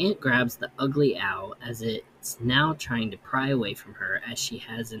 So my aunt grabs the ugly owl as it's now trying to pry away from her as she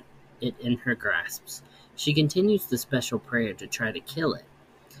has it in her grasps. She continues the special prayer to try to kill it.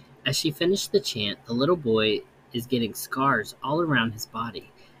 As she finished the chant, the little boy is getting scars all around his body,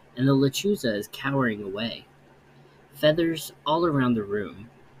 and the lechuza is cowering away. Feathers all around the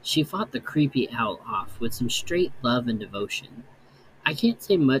room. She fought the creepy owl off with some straight love and devotion. I can't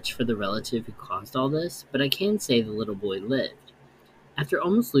say much for the relative who caused all this, but I can say the little boy lived. After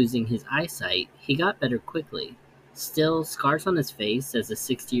almost losing his eyesight, he got better quickly. Still, scars on his face as a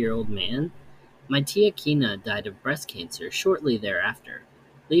 60-year-old man. My tia Kina died of breast cancer shortly thereafter,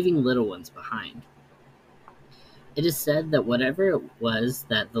 leaving little ones behind. It is said that whatever it was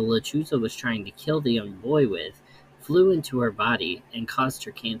that the lechuza was trying to kill the young boy with flew into her body and caused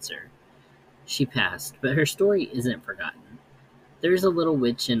her cancer. She passed, but her story isn't forgotten. There's a little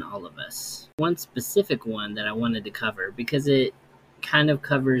witch in all of us. One specific one that I wanted to cover because it kind of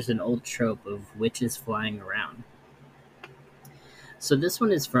covers an old trope of witches flying around. So this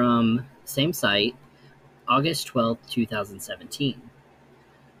one is from same site, August 12th, 2017.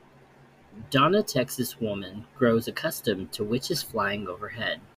 Donna, Texas woman grows accustomed to witches flying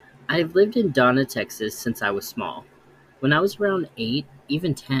overhead. I have lived in Donna, Texas since I was small. When I was around 8,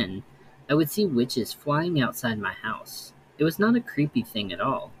 even 10, I would see witches flying outside my house. It was not a creepy thing at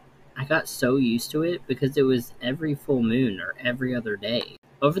all. I got so used to it because it was every full moon or every other day.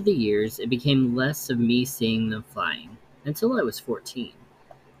 Over the years, it became less of me seeing them flying, until I was 14.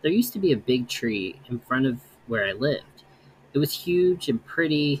 There used to be a big tree in front of where I lived. It was huge and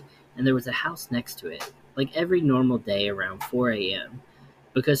pretty, and there was a house next to it, like every normal day around 4 a.m.,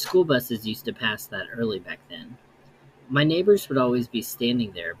 because school buses used to pass that early back then. My neighbors would always be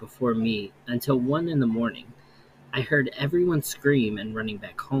standing there before me until 1 in the morning. I heard everyone scream and running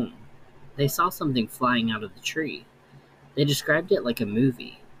back home. They saw something flying out of the tree. They described it like a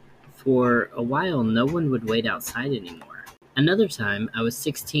movie. For a while, no one would wait outside anymore. Another time, I was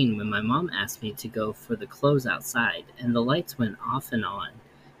 16 when my mom asked me to go for the clothes outside, and the lights went off and on.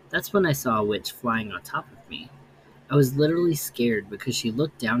 That's when I saw a witch flying on top of me. I was literally scared because she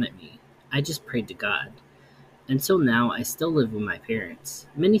looked down at me. I just prayed to God. Until now, I still live with my parents.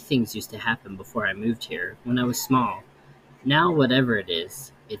 Many things used to happen before I moved here, when I was small. Now, whatever it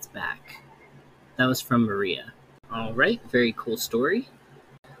is, it's back. That was from Maria. All right, very cool story.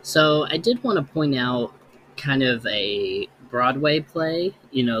 So I did want to point out kind of a Broadway play,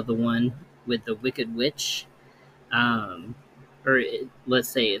 the one with the Wicked Witch. Let's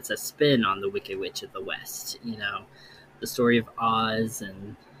say it's a spin on the Wicked Witch of the West, the story of Oz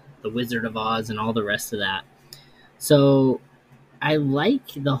and the Wizard of Oz and all the rest of that. So I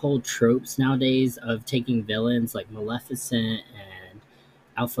like the whole tropes nowadays of taking villains like Maleficent and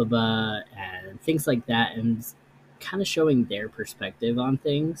Alphaba and things like that and kind of showing their perspective on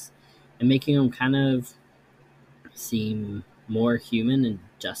things and making them kind of seem more human and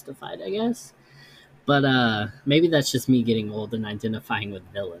justified, I guess. But maybe that's just me getting old and identifying with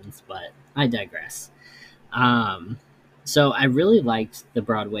villains, but I digress. Um, so I really liked the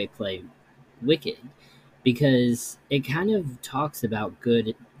Broadway play Wicked because it kind of talks about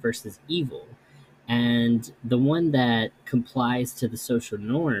good versus evil. And the one that complies to the social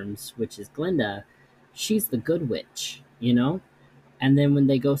norms, which is Glinda, she's the good witch. And then when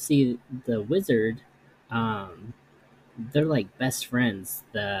they go see the wizard, um, they're like best friends,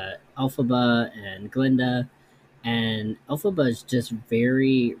 the Elphaba and Glinda. And Elphaba is just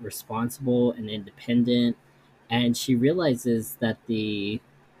very responsible and independent. And she realizes that the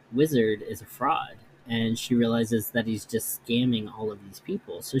wizard is a fraud. And she realizes that he's just scamming all of these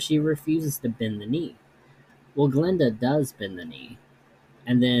people. So she refuses to bend the knee. Well, Glinda does bend the knee.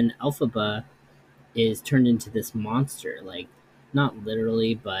 And then Elphaba is turned into this monster. Like, not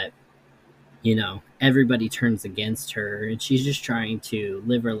literally, but, everybody turns against her. And she's just trying to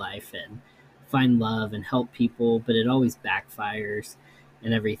live her life and find love and help people. But it always backfires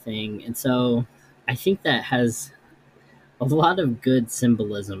and everything. And so I think that has a lot of good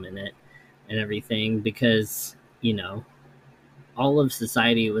symbolism in it and everything because, all of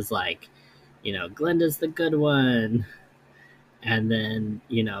society was like, Glinda's the good one. And then,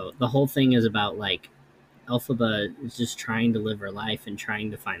 the whole thing is about like Elphaba is just trying to live her life and trying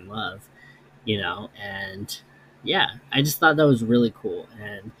to find love, and yeah, I just thought that was really cool.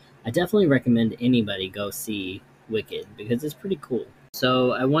 And I definitely recommend anybody go see Wicked because it's pretty cool.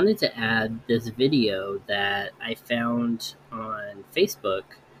 So I wanted to add this video that I found on Facebook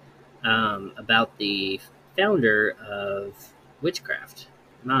about the founder of witchcraft.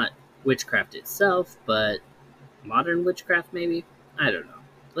 Not witchcraft itself, but modern witchcraft, maybe? I don't know.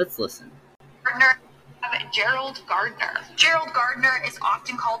 Let's listen. Partner of Gerald Gardner. Gerald Gardner is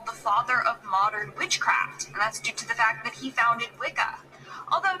often called the father of modern witchcraft, and that's due to the fact that he founded Wicca.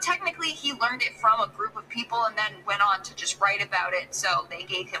 Although technically he learned it from a group of people and then went on to just write about it, so they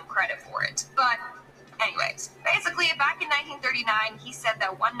gave him credit for it. But anyways, basically back in 1939, he said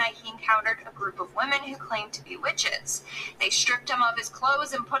that one night he encountered a group of women who claimed to be witches. They stripped him of his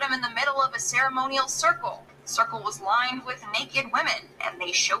clothes and put him in the middle of a ceremonial circle. The circle was lined with naked women, and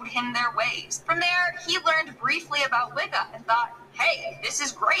they showed him their ways. From there, he learned briefly about Wicca and thought, hey, this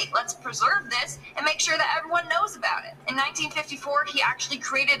is great, let's preserve this and make sure that everyone knows about it. In 1954, he actually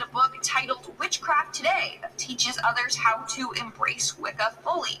created a book titled Witchcraft Today that teaches others how to embrace Wicca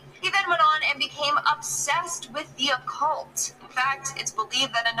fully. He then went on and became obsessed with the occult. In fact, it's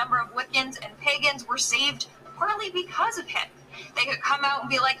believed that a number of Wiccans and pagans were saved partly because of him. They could come out and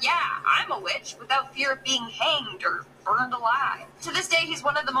be like, yeah, I'm a witch, without fear of being hanged or burned alive. To this day, he's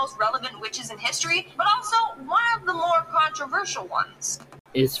one of the most relevant witches in history, but also one of the more controversial ones.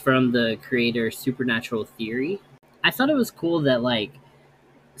 Is from the creator Supernatural Theory. I thought it was cool that, like,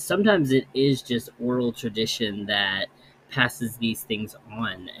 sometimes it is just oral tradition that passes these things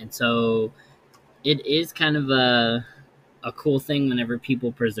on. And so it is kind of a cool thing whenever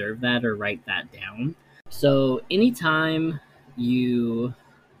people preserve that or write that down. So anytime you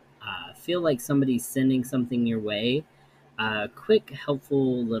feel like somebody's sending something your way, a quick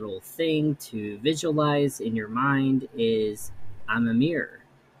helpful little thing to visualize in your mind is, I'm a mirror.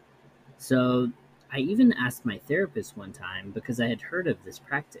 So I even asked my therapist one time because I had heard of this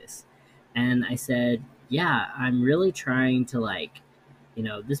practice. And I said, yeah, I'm really trying to, like,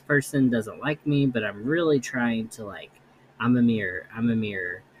 this person doesn't like me, but I'm really trying to, like, I'm a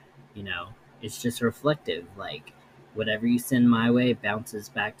mirror. It's just reflective. Like, whatever you send my way bounces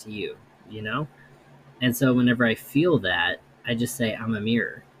back to you. And so whenever I feel that, I just say, I'm a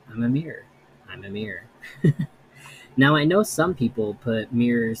mirror. I'm a mirror. I'm a mirror. Now, I know some people put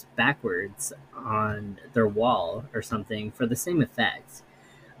mirrors backwards on their wall or something for the same effect,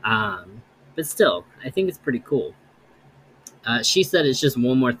 but still, I think it's pretty cool. She said it's just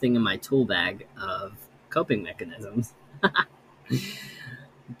one more thing in my tool bag of coping mechanisms.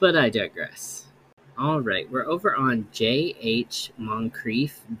 But I digress. All right, we're over on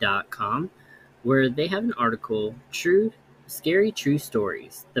jhmoncrief.com where they have an article, Scary True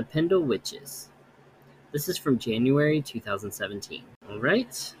Stories, The Pendle Witches. This is from January 2017. All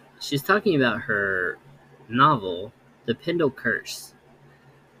right, she's talking about her novel, The Pendle Curse.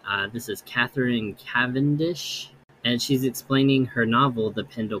 This is Catherine Cavendish, and she's explaining her novel, The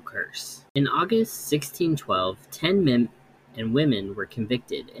Pendle Curse. In August 1612, 10 men and women were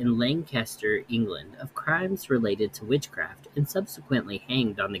convicted in Lancaster, England, of crimes related to witchcraft and subsequently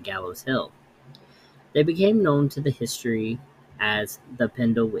hanged on the gallows hill. They became known to the history as the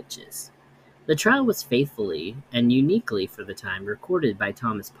Pendle Witches. The trial was faithfully and uniquely for the time recorded by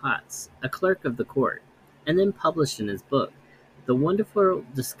Thomas Potts, a clerk of the court, and then published in his book, The Wonderful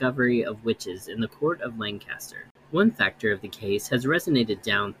Discovery of Witches in the Court of Lancaster. One factor of the case has resonated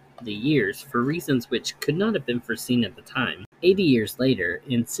down the years for reasons which could not have been foreseen at the time. 80 years later,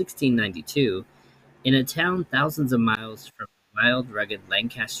 in 1692, in a town thousands of miles from the wild, rugged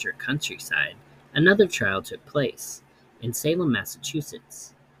Lancaster countryside, another trial took place, in Salem,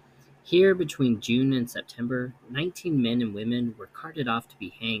 Massachusetts. Here, between June and September, 19 men and women were carted off to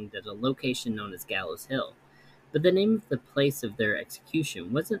be hanged at a location known as Gallows Hill. But the name of the place of their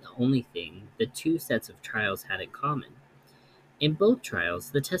execution wasn't the only thing the two sets of trials had in common. In both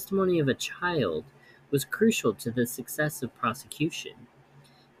trials, the testimony of a child was crucial to the success of prosecution.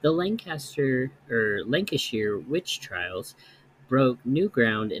 The Lancashire witch trials broke new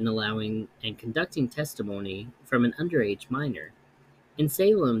ground in allowing and conducting testimony from an underage minor. In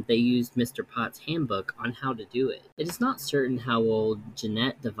Salem, they used Mr. Potts' handbook on how to do it. It is not certain how old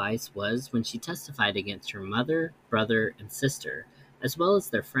Jeanette Device was when she testified against her mother, brother, and sister, as well as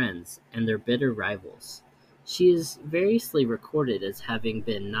their friends and their bitter rivals. She is variously recorded as having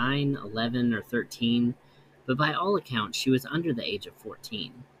been 9, 11, or 13, but by all accounts she was under the age of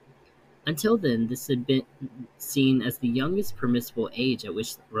 14. Until then, this had been seen as the youngest permissible age at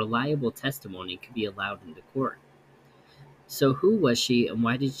which reliable testimony could be allowed into court. So who was she and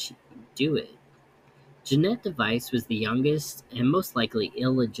why did she do it? Jeanette Device was the youngest and most likely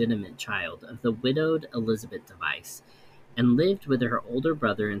illegitimate child of the widowed Elizabeth Device and lived with her older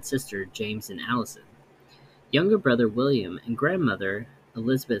brother and sister James and Allison. Younger brother William and grandmother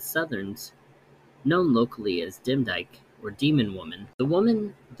Elizabeth Southerns, known locally as Dimdyke or Demon Woman. The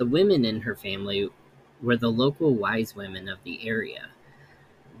women in her family were the local wise women of the area.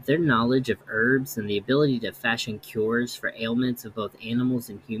 Their knowledge of herbs and the ability to fashion cures for ailments of both animals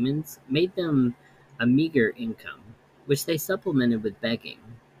and humans made them a meager income, which they supplemented with begging.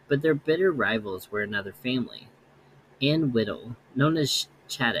 But their bitter rivals were another family, Anne Whittle, known as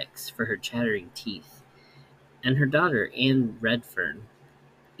Chattox for her chattering teeth, and her daughter Anne Redfern.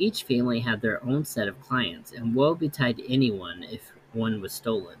 Each family had their own set of clients, and woe betide anyone if one was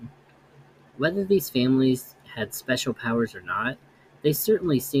stolen. Whether these families had special powers or not, they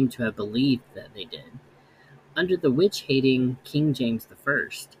certainly seem to have believed that they did. Under the witch-hating King James I,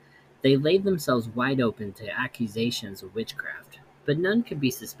 they laid themselves wide open to accusations of witchcraft, but none could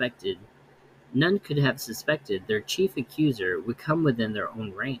have suspected their chief accuser would come within their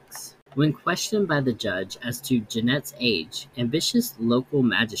own ranks. When questioned by the judge as to Jeanette's age, ambitious local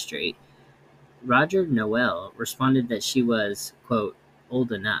magistrate Roger Noel responded that she was, quote,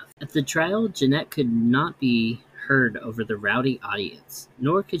 old enough. At the trial, Jeanette could not be heard over the rowdy audience,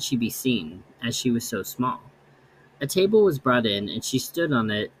 nor could she be seen, as she was so small. A table was brought in, and she stood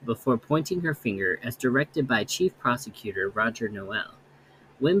on it before pointing her finger as directed by Chief Prosecutor Roger Noel.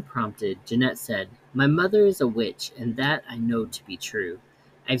 When prompted, Jeanette said, "My mother is a witch, and that I know to be true.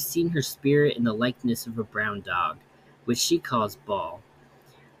 I've seen her spirit in the likeness of a brown dog, which she calls Ball.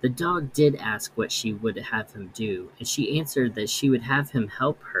 The dog did ask what she would have him do, and she answered that she would have him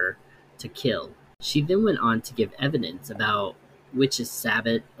help her to kill." She then went on to give evidence about Witches'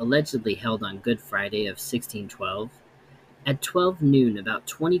 Sabbath, allegedly held on Good Friday of 1612. At 12 noon, about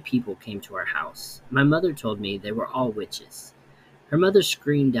 20 people came to our house. My mother told me they were all witches. Her mother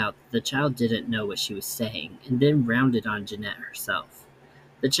screamed out that the child didn't know what she was saying, and then rounded on Jeanette herself.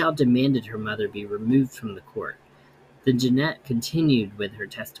 The child demanded her mother be removed from the court. Then Jeanette continued with her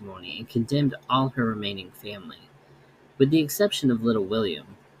testimony and condemned all her remaining family, with the exception of little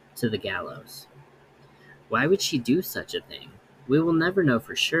William, to the gallows. Why would she do such a thing? We will never know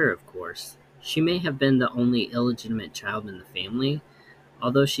for sure, of course. She may have been the only illegitimate child in the family,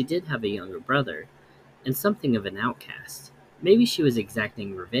 although she did have a younger brother, and something of an outcast. Maybe she was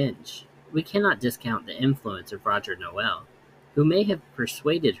exacting revenge. We cannot discount the influence of Roger Noel, who may have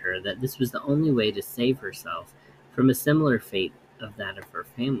persuaded her that this was the only way to save herself from a similar fate of that of her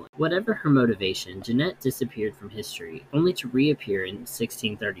family. Whatever her motivation, Jeanette disappeared from history, only to reappear in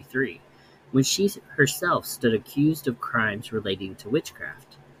 1633, when she herself stood accused of crimes relating to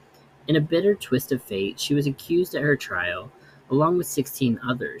witchcraft. In a bitter twist of fate, she was accused at her trial, along with 16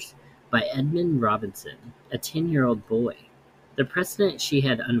 others, by Edmund Robinson, a 10-year-old boy. The precedent she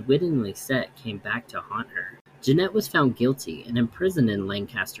had unwittingly set came back to haunt her. Jeanette was found guilty and imprisoned in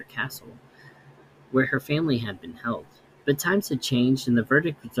Lancaster Castle, where her family had been held. But times had changed and the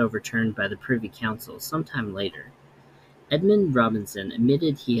verdict was overturned by the Privy Council sometime later. Edmund Robinson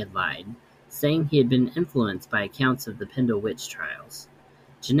admitted he had lied, saying he had been influenced by accounts of the Pendle witch trials.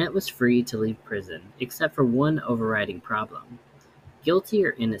 Jeanette was free to leave prison, except for one overriding problem. Guilty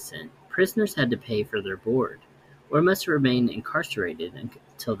or innocent, prisoners had to pay for their board, or must remain incarcerated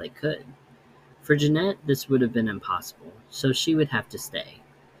until they could. For Jeanette, this would have been impossible, so she would have to stay.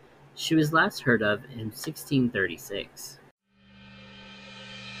 She was last heard of in 1636.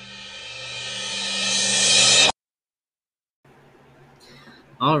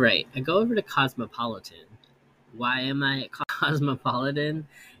 Alright, I go over to Cosmopolitan. Why am I at Cosmopolitan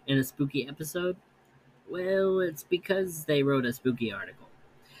in a spooky episode? Well, it's because they wrote a spooky article.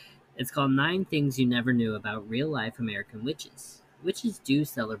 It's called 9 Things You Never Knew About Real-Life American Witches. Witches do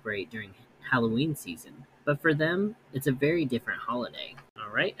celebrate during Halloween season, but for them, it's a very different holiday.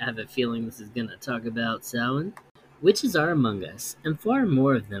 Alright, I have a feeling this is going to talk about Samhain. Witches are among us, and far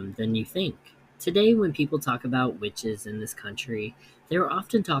more of them than you think. Today, when people talk about witches in this country, they are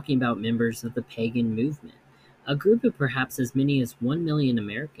often talking about members of the pagan movement, a group of perhaps as many as 1 million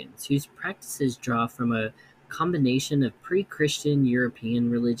Americans whose practices draw from a combination of pre-Christian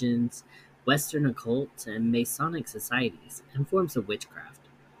European religions, Western occult, and Masonic societies, and forms of witchcraft.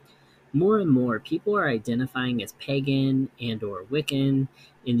 More and more people are identifying as pagan and/or Wiccan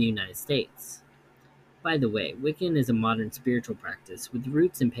in the United States. By the way, Wiccan is a modern spiritual practice with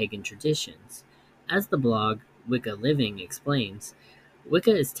roots in pagan traditions. As the blog Wicca Living explains,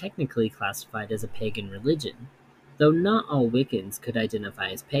 Wicca is technically classified as a pagan religion, though not all Wiccans could identify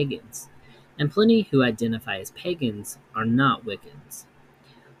as pagans, and plenty who identify as pagans are not Wiccans.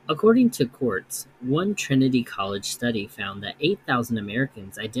 According to Quartz, one Trinity College study found that 8,000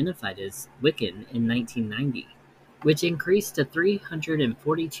 Americans identified as Wiccan in 1990, which increased to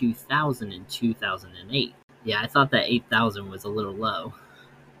 342,000 in 2008. Yeah, I thought that 8,000 was a little low.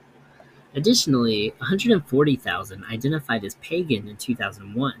 Additionally, 140,000 identified as pagan in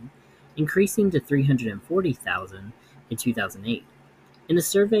 2001, increasing to 340,000 in 2008. In a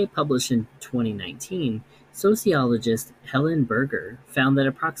survey published in 2019, sociologist Helen Berger found that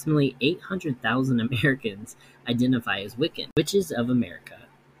approximately 800,000 Americans identify as Wiccan, Witches of America.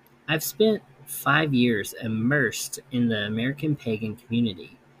 I've spent 5 years immersed in the American pagan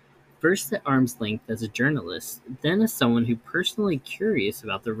community, first at arm's length as a journalist, then as someone who personally curious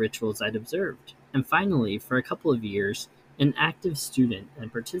about the rituals I'd observed, and finally, for a couple of years, an active student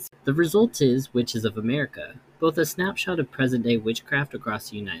and participant. The result is Witches of America, both a snapshot of present-day witchcraft across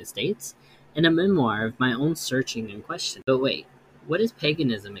the United States and a memoir of my own searching and questioning. But wait, what is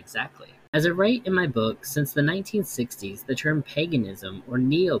paganism exactly? As I write in my book, since the 1960s, the term paganism or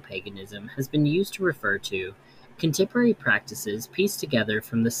neo-paganism has been used to refer to contemporary practices pieced together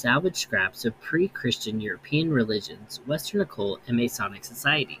from the salvaged scraps of pre-Christian European religions, Western occult, and Masonic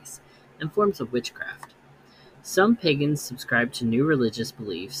societies, and forms of witchcraft. Some pagans subscribe to new religious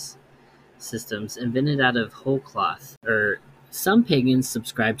beliefs systems invented out of whole cloth, some pagans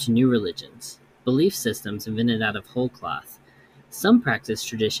subscribe to new religions, belief systems invented out of whole cloth. Some practice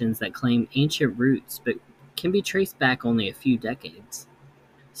traditions that claim ancient roots but can be traced back only a few decades.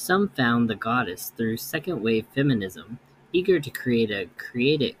 Some found the goddess through second-wave feminism, eager to create a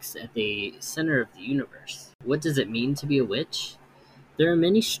creatrix at the center of the universe. What does it mean to be a witch? There are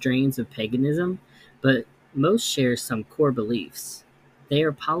many strains of paganism, but most share some core beliefs. They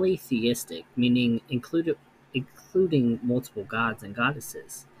are polytheistic, meaning including multiple gods and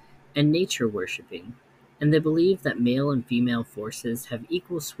goddesses, and nature-worshipping, and they believe that male and female forces have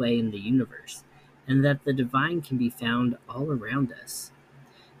equal sway in the universe, and that the divine can be found all around us.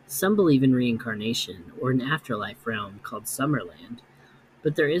 Some believe in reincarnation, or an afterlife realm called Summerland,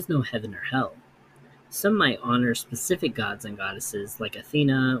 but there is no heaven or hell. Some might honor specific gods and goddesses like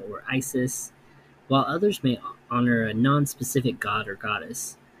Athena or Isis, while others may honor a non-specific god or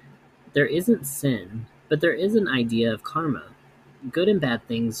goddess. There isn't sin, but there is an idea of karma. Good and bad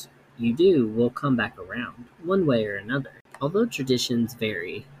things you do will come back around, one way or another. Although traditions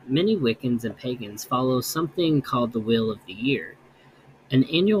vary, many Wiccans and pagans follow something called the Wheel of the Year, an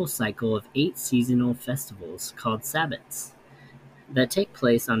annual cycle of 8 seasonal festivals called Sabbats that take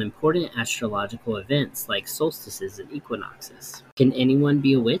place on important astrological events like solstices and equinoxes. Can anyone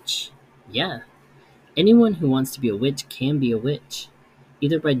be a witch? Yeah. Anyone who wants to be a witch can be a witch,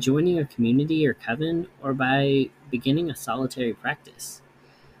 either by joining a community or coven or by beginning a solitary practice.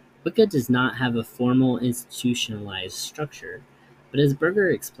 Wicca does not have a formal institutionalized structure, but as Berger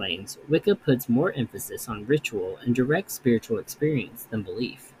explains, Wicca puts more emphasis on ritual and direct spiritual experience than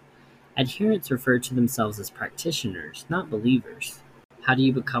belief. Adherents refer to themselves as practitioners, not believers. How do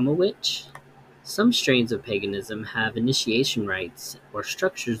you become a witch? Some strains of paganism have initiation rites or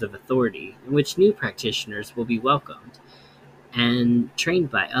structures of authority in which new practitioners will be welcomed and trained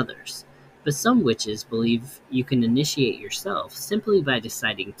by others. But some witches believe you can initiate yourself simply by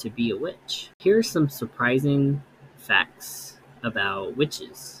deciding to be a witch. Here are some surprising facts about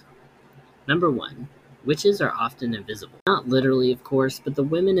witches. Number 1. Witches are often invisible. Not literally, of course, but the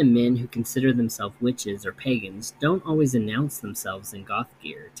women and men who consider themselves witches or pagans don't always announce themselves in goth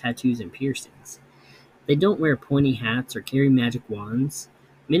gear, tattoos, and piercings. They don't wear pointy hats or carry magic wands.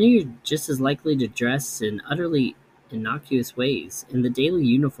 Many are just as likely to dress in utterly innocuous ways, in the daily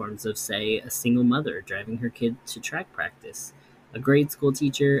uniforms of, say, a single mother driving her kid to track practice, a grade school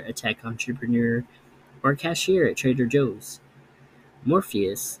teacher, a tech entrepreneur, or a cashier at Trader Joe's.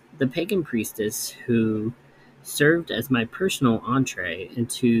 Morpheus, the pagan priestess who served as my personal entree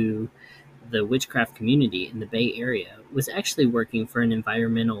into the witchcraft community in the Bay Area, was actually working for an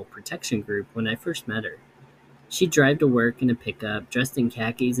environmental protection group when I first met her. She'd drive to work in a pickup, dressed in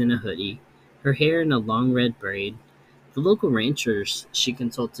khakis and a hoodie, her hair in a long red braid. The local ranchers she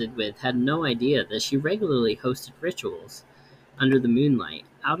consulted with had no idea that she regularly hosted rituals under the moonlight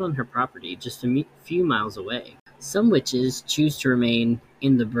out on her property just a few miles away. Some witches choose to remain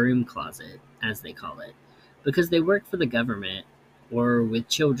in the broom closet, as they call it, because they work for the government or with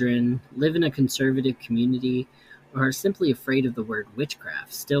children, live in a conservative community, or are simply afraid of the word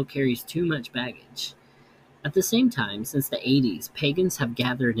witchcraft still carries too much baggage. At the same time, since the 80s, pagans have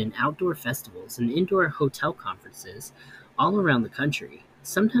gathered in outdoor festivals and indoor hotel conferences all around the country,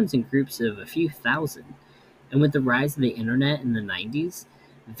 sometimes in groups of a few thousand. And with the rise of the internet in the 90s,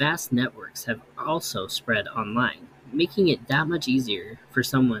 vast networks have also spread online, making it that much easier for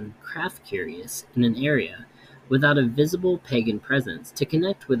someone craft curious in an area without a visible pagan presence to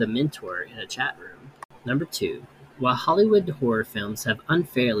connect with a mentor in a chat room. Number 2. While Hollywood horror films have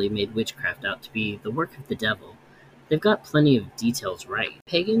unfairly made witchcraft out to be the work of the devil, they've got plenty of details right.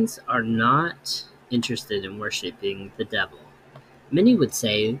 Pagans are not interested in worshiping the devil. Many would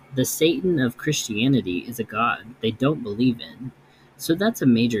say the Satan of Christianity is a god they don't believe in, so that's a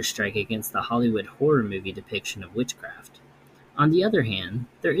major strike against the Hollywood horror movie depiction of witchcraft. On the other hand,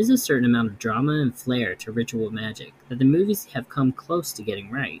 there is a certain amount of drama and flair to ritual magic that the movies have come close to getting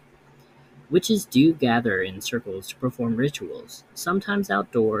right. Witches do gather in circles to perform rituals, sometimes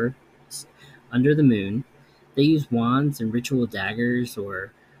outdoors, under the moon. They use wands and ritual daggers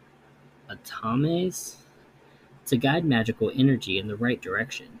or atames to guide magical energy in the right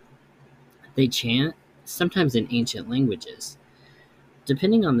direction. They chant, sometimes in ancient languages.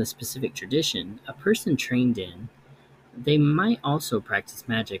 Depending on the specific tradition a person trained in, they might also practice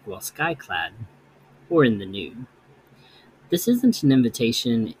magic while skyclad or in the nude. This isn't an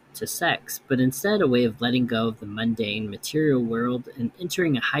invitation to sex, but instead a way of letting go of the mundane material world and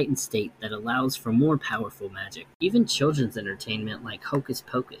entering a heightened state that allows for more powerful magic. Even children's entertainment like Hocus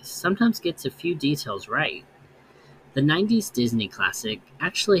Pocus sometimes gets a few details right. The 90s Disney classic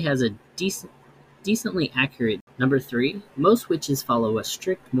actually has a decently accurate. Number 3. Most witches follow a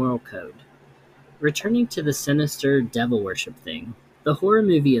strict moral code. Returning to the sinister devil worship thing, the horror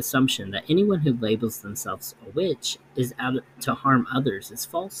movie assumption that anyone who labels themselves a witch is out to harm others is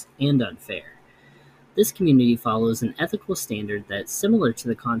false and unfair. This community follows an ethical standard that's similar to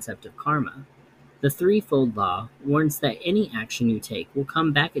the concept of karma. The threefold law warns that any action you take will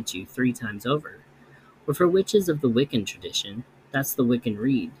come back at you 3 times over. Or for witches of the Wiccan tradition, that's the Wiccan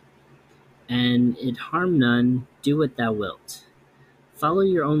Rede. And it harm none, do what thou wilt. Follow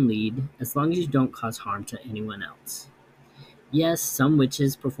your own lead, as long as you don't cause harm to anyone else. Yes, some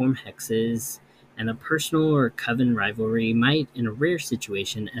witches perform hexes, and a personal or coven rivalry might, in a rare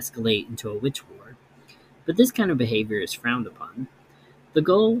situation, escalate into a witch war. But this kind of behavior is frowned upon. The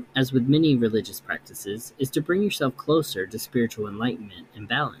goal, as with many religious practices, is to bring yourself closer to spiritual enlightenment and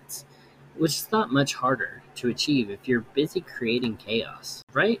balance, which is not much harder to achieve if you're busy creating chaos,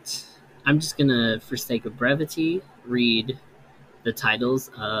 right? I'm just gonna, for sake of brevity, read the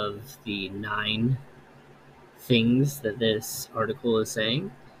titles of the 9 things that this article is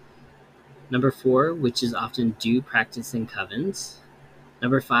saying. Number 4, witches often do practice in covens.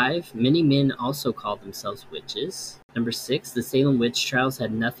 Number 5, many men also call themselves witches. Number 6, the Salem witch trials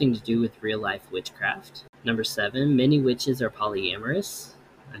had nothing to do with real-life witchcraft. Number 7, many witches are polyamorous.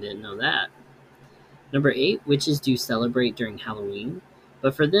 I didn't know that. Number 8, witches do celebrate during Halloween,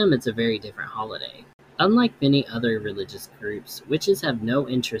 but for them it's a very different holiday. Unlike many other religious groups, witches have no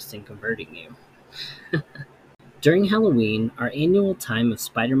interest in converting you. During Halloween, our annual time of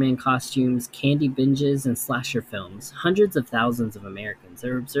Spider-Man costumes, candy binges, and slasher films, hundreds of thousands of Americans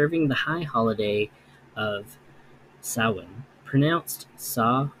are observing the high holiday of Samhain, pronounced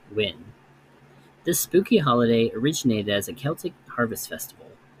Sa-win. This spooky holiday originated as a Celtic harvest festival.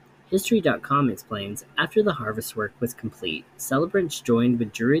 History.com explains, after the harvest work was complete, celebrants joined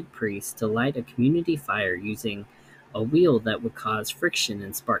with Druid priests to light a community fire using a wheel that would cause friction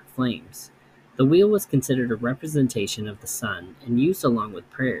and spark flames. The wheel was considered a representation of the sun and used along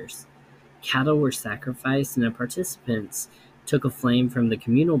with prayers. Cattle were sacrificed and the participants took a flame from the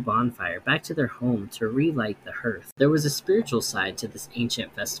communal bonfire back to their home to relight the hearth. There was a spiritual side to this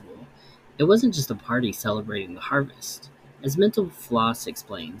ancient festival. It wasn't just a party celebrating the harvest. As Mental Floss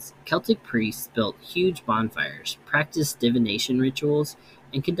explains, Celtic priests built huge bonfires, practiced divination rituals,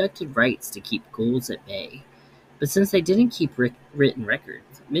 and conducted rites to keep ghouls at bay. But since they didn't keep written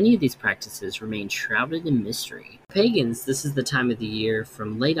records, many of these practices remained shrouded in mystery. For pagans, this is the time of the year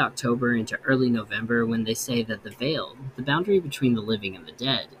from late October into early November when they say that the veil, the boundary between the living and the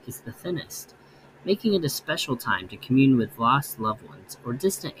dead, is the thinnest, making it a special time to commune with lost loved ones or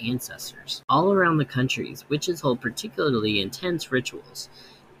distant ancestors. All around the countries, witches hold particularly intense rituals,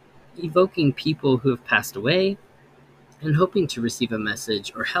 evoking people who have passed away and hoping to receive a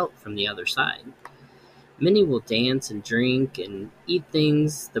message or help from the other side. Many will dance and drink and eat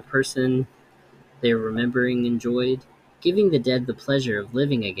things the person they are remembering enjoyed, giving the dead the pleasure of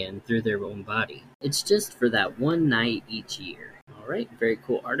living again through their own body. It's just for that one night each year. All right, very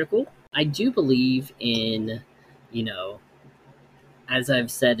cool article. I do believe in, as I've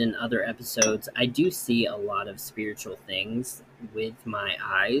said in other episodes, I do see a lot of spiritual things with my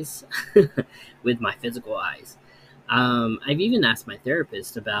eyes, with my physical eyes. I've even asked my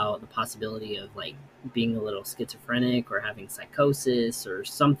therapist about the possibility of being a little schizophrenic or having psychosis or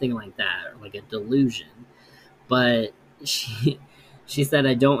something like that, or like a delusion. But she said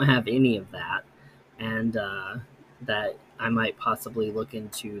I don't have any of that, and that I might possibly look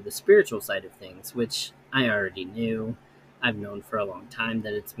into the spiritual side of things, which I already knew. I've known for a long time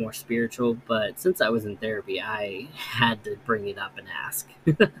that it's more spiritual, but since I was in therapy, I had to bring it up and ask.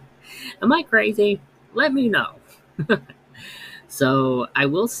 Am I crazy? Let me know. So I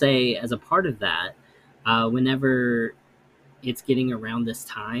will say, as a part of that, whenever it's getting around this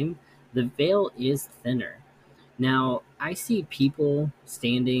time, the veil is thinner. Now, I see people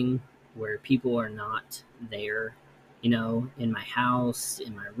standing where people are not there, in my house,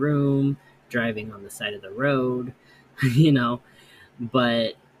 in my room, driving on the side of the road,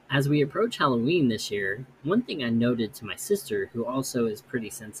 But as we approach Halloween this year, one thing I noted to my sister, who also is pretty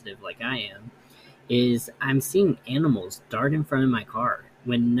sensitive like I am, is I'm seeing animals dart in front of my car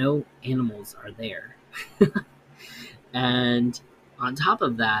when no animals are there. And on top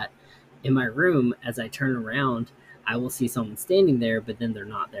of that, in my room, as I turn around, I will see someone standing there, but then they're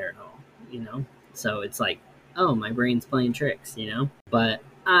not there at all, So it's like, oh, my brain's playing tricks, But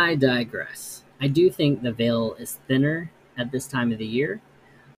I digress. I do think the veil is thinner at this time of the year.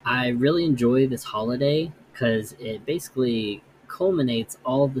 I really enjoy this holiday because it basically culminates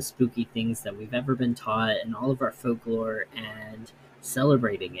all of the spooky things that we've ever been taught and all of our folklore and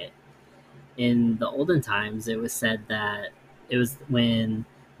celebrating it. In the olden times, it was said that it was when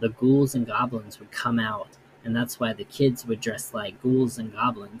the ghouls and goblins would come out, and that's why the kids would dress like ghouls and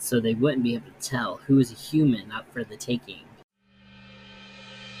goblins, so they wouldn't be able to tell who was a human up for the taking.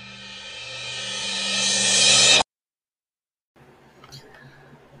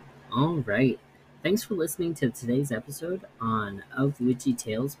 All right. Thanks for listening to today's episode of Witchy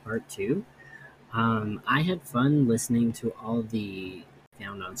Tales Part 2. I had fun listening to all the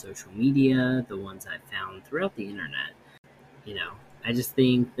found on social media, the ones I found throughout the internet. I just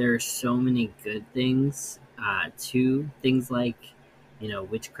think there are so many good things to things like,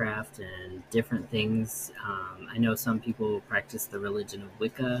 witchcraft and different things. I know some people practice the religion of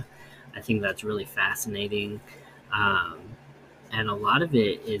Wicca. I think that's really fascinating. And a lot of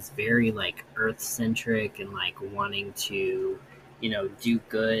it is very earth-centric and wanting to, do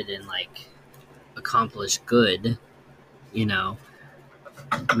good and accomplish good,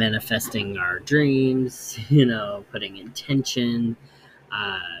 manifesting our dreams, putting intention.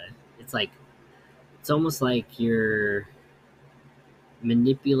 It's It's almost like you're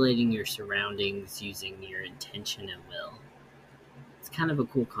manipulating your surroundings using your intention and will. It's kind of a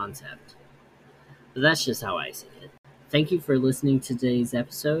cool concept, but that's just how I see it. Thank you for listening to today's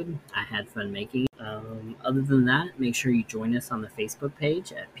episode. I had fun making it. Other than that, make sure you join us on the Facebook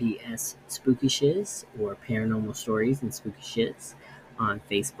page at PS Spooky Shiz or Paranormal Stories and Spooky Shiz on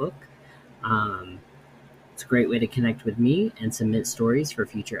Facebook. It's a great way to connect with me and submit stories for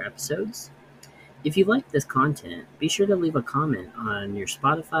future episodes. If you like this content, be sure to leave a comment on your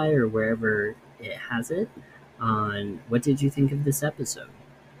Spotify or wherever it has it on what did you think of this episode.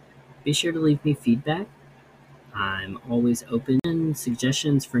 Be sure to leave me feedback. I'm always open to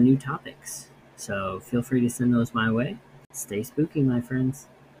suggestions for new topics, so feel free to send those my way. Stay spooky, my friends.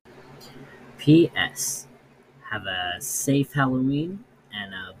 P.S. Have a safe Halloween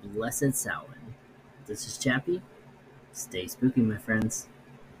and a blessed Samhain. This is Chappie. Stay spooky, my friends.